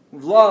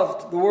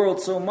loved the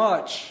world so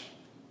much,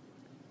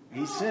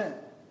 He sent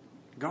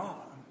God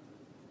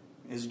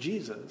as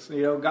Jesus.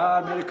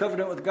 God made a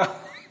covenant with God.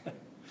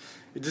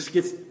 It just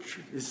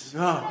it's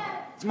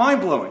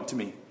mind-blowing to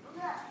me.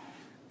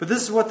 But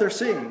this is what they're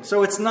seeing.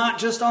 So it's not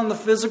just on the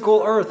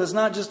physical earth. It's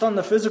not just on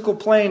the physical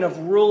plane of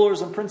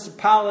rulers and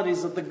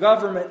principalities of the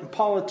government and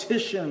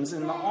politicians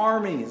and the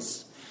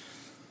armies.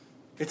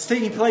 It's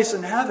taking place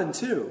in heaven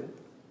too.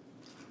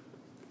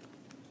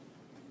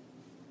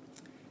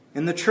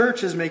 And the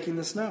church is making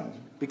this known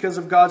because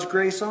of God's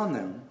grace on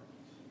them.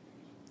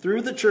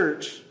 Through the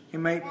church, He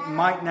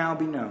might now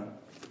be known.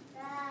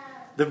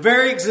 The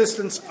very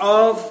existence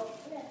of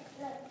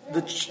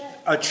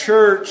a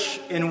church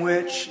in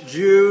which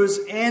Jews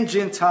and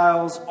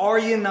Gentiles are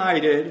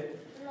united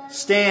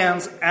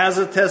stands as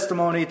a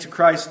testimony to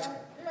Christ's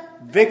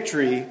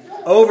victory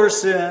over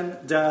sin,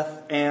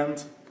 death,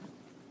 and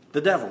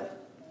the devil.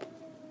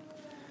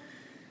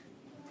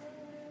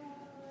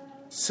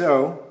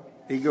 So,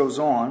 he goes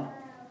on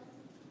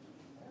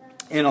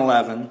in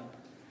 11,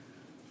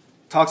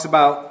 talks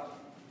about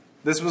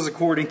this was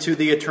according to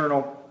the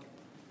eternal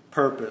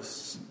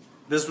purpose.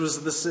 This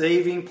was the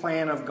saving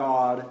plan of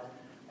God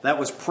that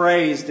was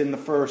praised in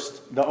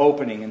the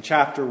opening in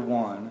chapter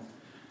 1.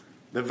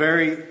 The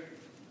very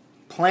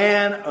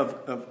plan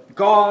of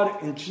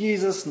God and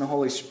Jesus and the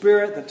Holy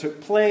Spirit that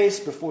took place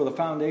before the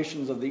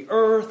foundations of the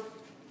earth.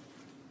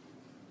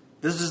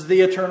 This is the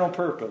eternal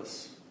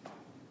purpose.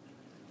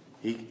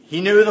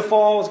 He knew the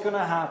fall was going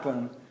to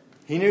happen,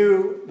 He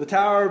knew the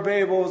Tower of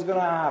Babel was going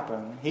to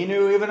happen. He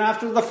knew even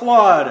after the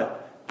flood,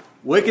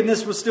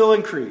 wickedness would still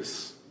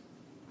increase.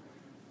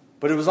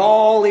 But it was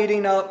all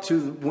leading up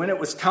to when it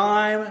was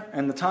time,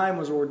 and the time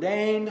was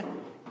ordained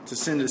to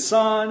send His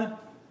Son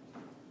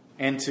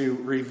and to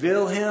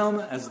reveal Him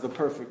as the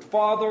perfect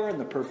Father and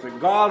the perfect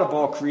God of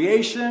all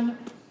creation.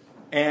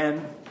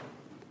 And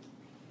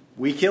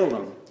we killed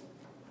Him.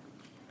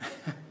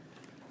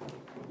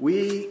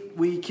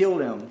 we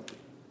killed Him.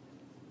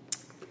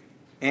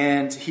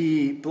 And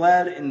He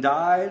bled and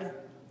died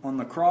on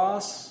the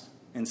cross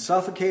and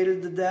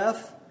suffocated to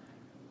death.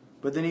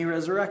 But then He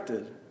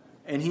resurrected.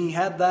 And He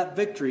had that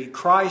victory.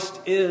 Christ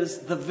is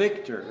the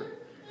victor.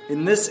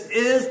 And this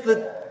is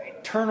the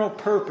eternal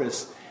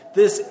purpose.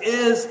 This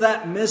is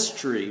that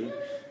mystery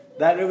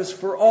that it was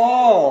for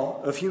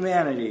all of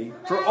humanity,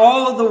 for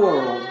all of the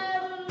world.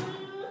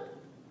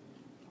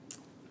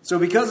 So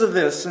because of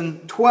this, in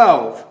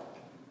 12,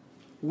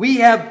 we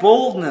have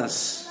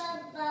boldness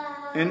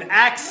and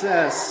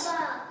access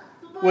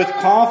with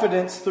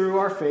confidence through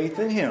our faith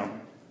in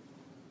Him.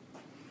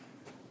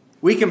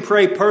 We can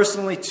pray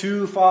personally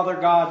to Father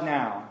God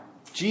now.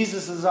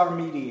 Jesus is our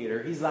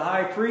mediator. He's the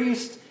high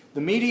priest,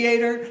 the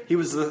mediator. He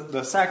was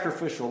the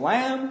sacrificial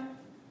lamb.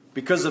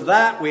 Because of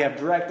that, we have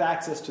direct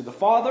access to the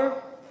Father.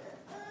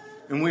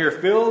 And we are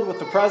filled with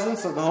the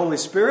presence of the Holy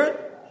Spirit.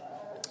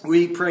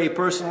 We pray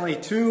personally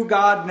to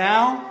God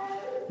now.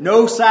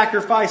 No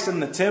sacrifice in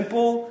the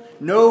temple.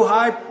 No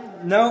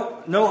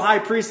high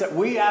priest that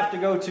we have to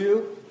go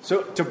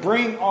to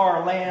bring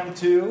our lamb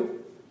to.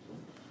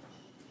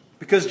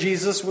 Because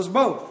Jesus was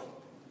both.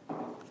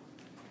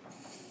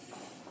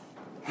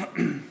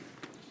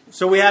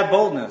 So we have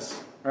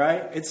boldness,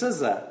 right? It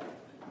says that.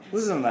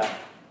 Listen to that.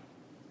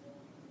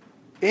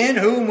 In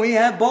whom we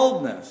have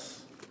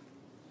boldness.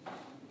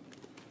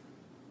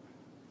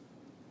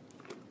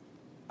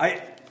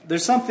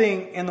 There's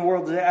something in the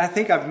world today, I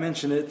think I've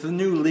mentioned it, the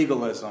new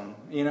legalism,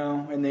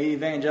 in the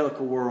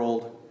evangelical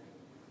world.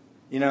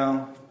 You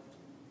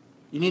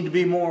need to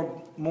be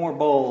more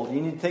bold.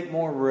 You need to take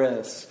more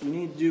risks. You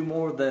need to do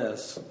more of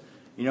this.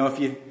 If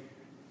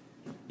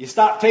you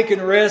stop taking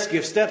risk,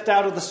 you've stepped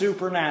out of the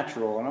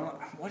supernatural. And I'm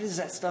like, what does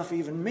that stuff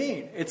even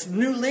mean? It's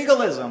new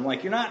legalism.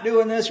 Like, you're not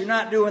doing this, you're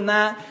not doing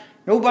that.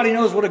 Nobody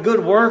knows what a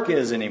good work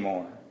is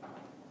anymore.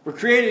 We're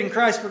created in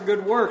Christ for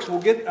good works. We'll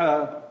get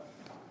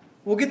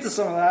to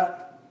some of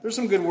that. There's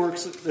some good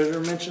works that are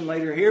mentioned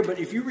later here. But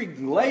if you read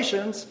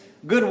Galatians,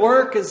 good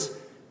work is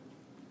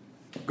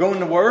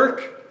going to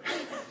work,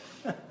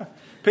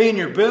 paying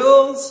your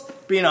bills,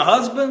 being a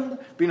husband,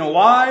 being a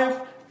wife,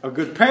 a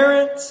good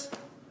parent.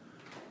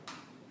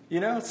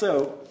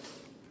 So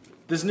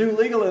this new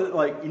legal,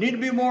 you need to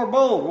be more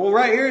bold. Well,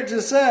 right here it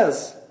just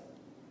says,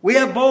 we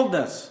have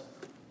boldness.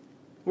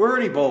 We're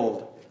already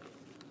bold.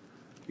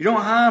 You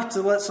don't have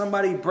to let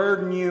somebody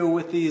burden you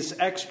with these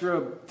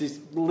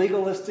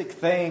legalistic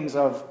things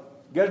of,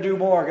 got to do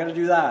more, got to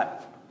do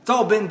that. It's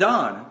all been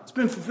done. It's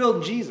been fulfilled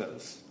in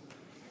Jesus.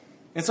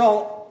 It's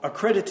all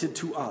accredited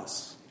to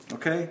us.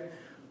 Okay?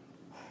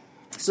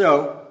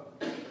 So,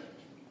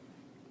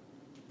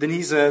 then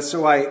he says,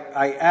 so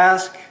I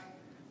ask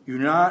you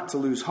not to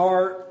lose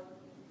heart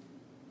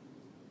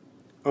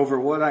over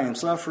what I am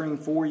suffering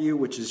for you,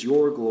 which is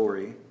your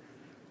glory.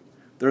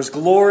 There's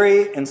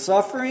glory in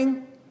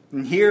suffering.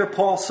 And here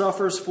Paul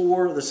suffers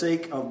for the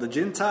sake of the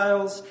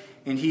Gentiles.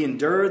 And he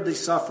endured the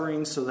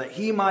suffering so that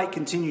he might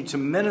continue to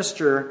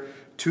minister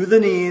to the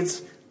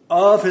needs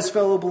of his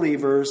fellow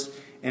believers.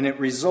 And it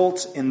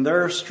results in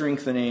their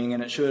strengthening,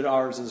 and it should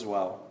ours as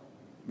well.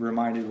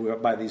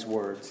 Reminded by these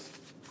words.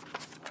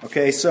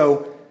 Okay,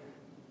 so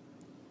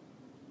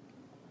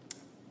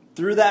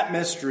through that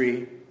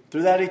mystery,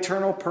 through that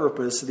eternal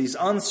purpose, these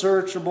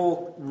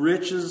unsearchable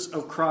riches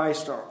of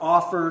Christ are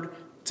offered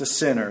to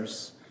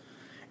sinners.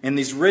 And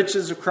these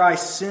riches of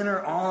Christ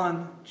center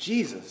on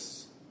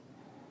Jesus.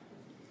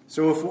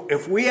 So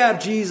if we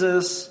have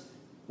Jesus,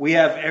 we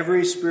have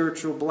every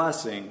spiritual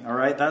blessing. All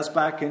right, that's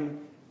back in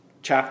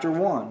chapter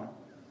 1.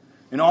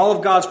 And all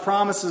of God's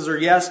promises are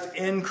yes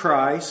in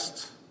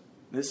Christ.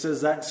 It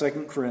says that in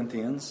 2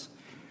 Corinthians.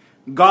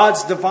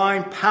 God's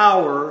divine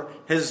power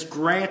has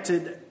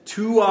granted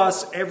to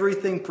us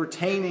everything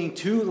pertaining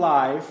to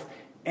life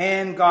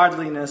and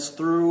godliness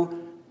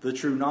through the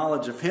true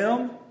knowledge of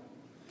Him,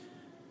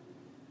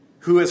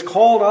 who has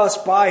called us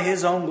by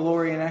His own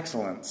glory and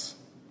excellence.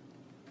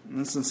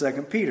 And this is in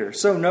 2 Peter.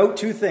 So note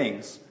two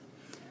things.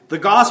 The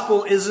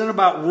gospel isn't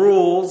about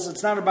rules.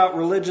 It's not about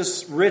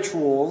religious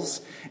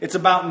rituals. It's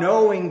about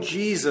knowing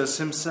Jesus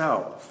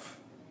Himself.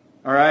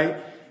 All right?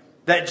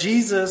 That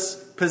Jesus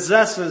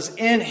possesses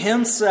in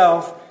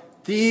Himself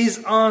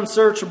these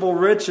unsearchable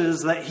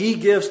riches that He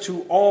gives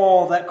to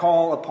all that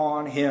call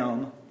upon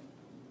Him.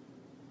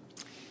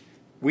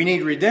 We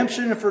need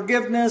redemption and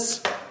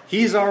forgiveness.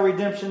 He's our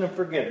redemption and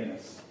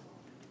forgiveness.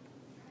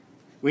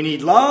 We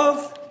need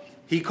love.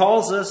 He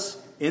calls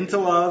us into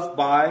love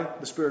by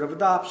the Spirit of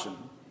adoption.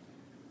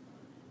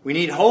 We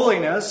need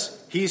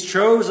holiness. He's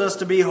chose us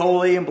to be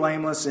holy and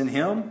blameless in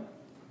Him.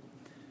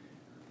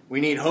 We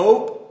need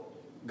hope.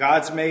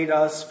 God's made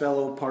us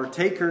fellow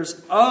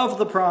partakers of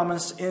the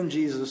promise in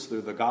Jesus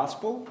through the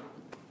gospel.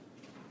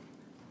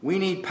 We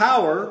need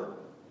power.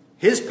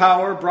 His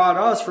power brought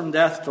us from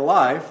death to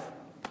life.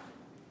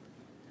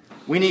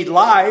 We need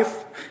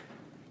life,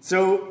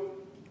 so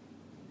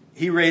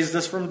he raised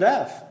us from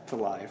death to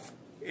life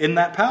in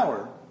that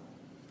power.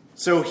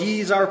 So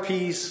he's our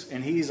peace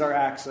and he's our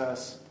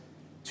access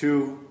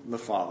to the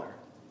Father.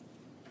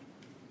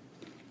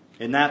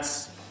 And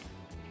that's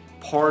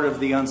part of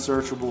the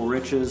unsearchable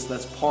riches.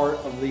 That's part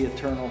of the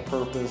eternal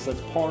purpose.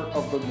 That's part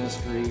of the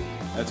mystery.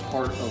 That's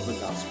part of the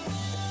gospel.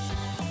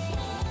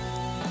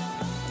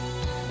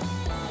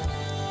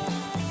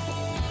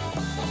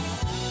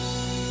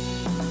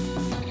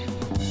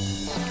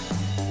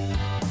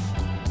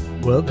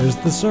 Well, there's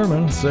the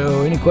sermon.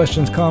 So any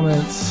questions,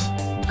 comments,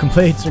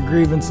 complaints, or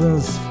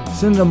grievances,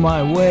 send them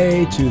my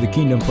way to the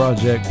Kingdom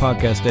Project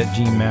podcast at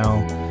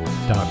gmail.com.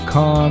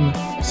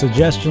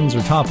 Suggestions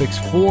or topics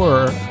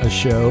for a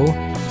show,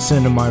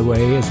 send them my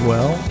way as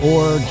well.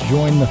 Or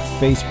join the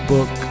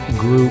Facebook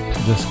group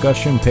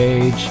discussion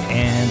page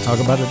and talk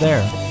about it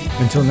there.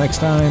 Until next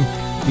time,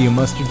 be a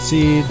mustard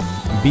seed,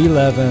 be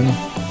leaven.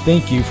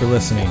 Thank you for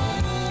listening.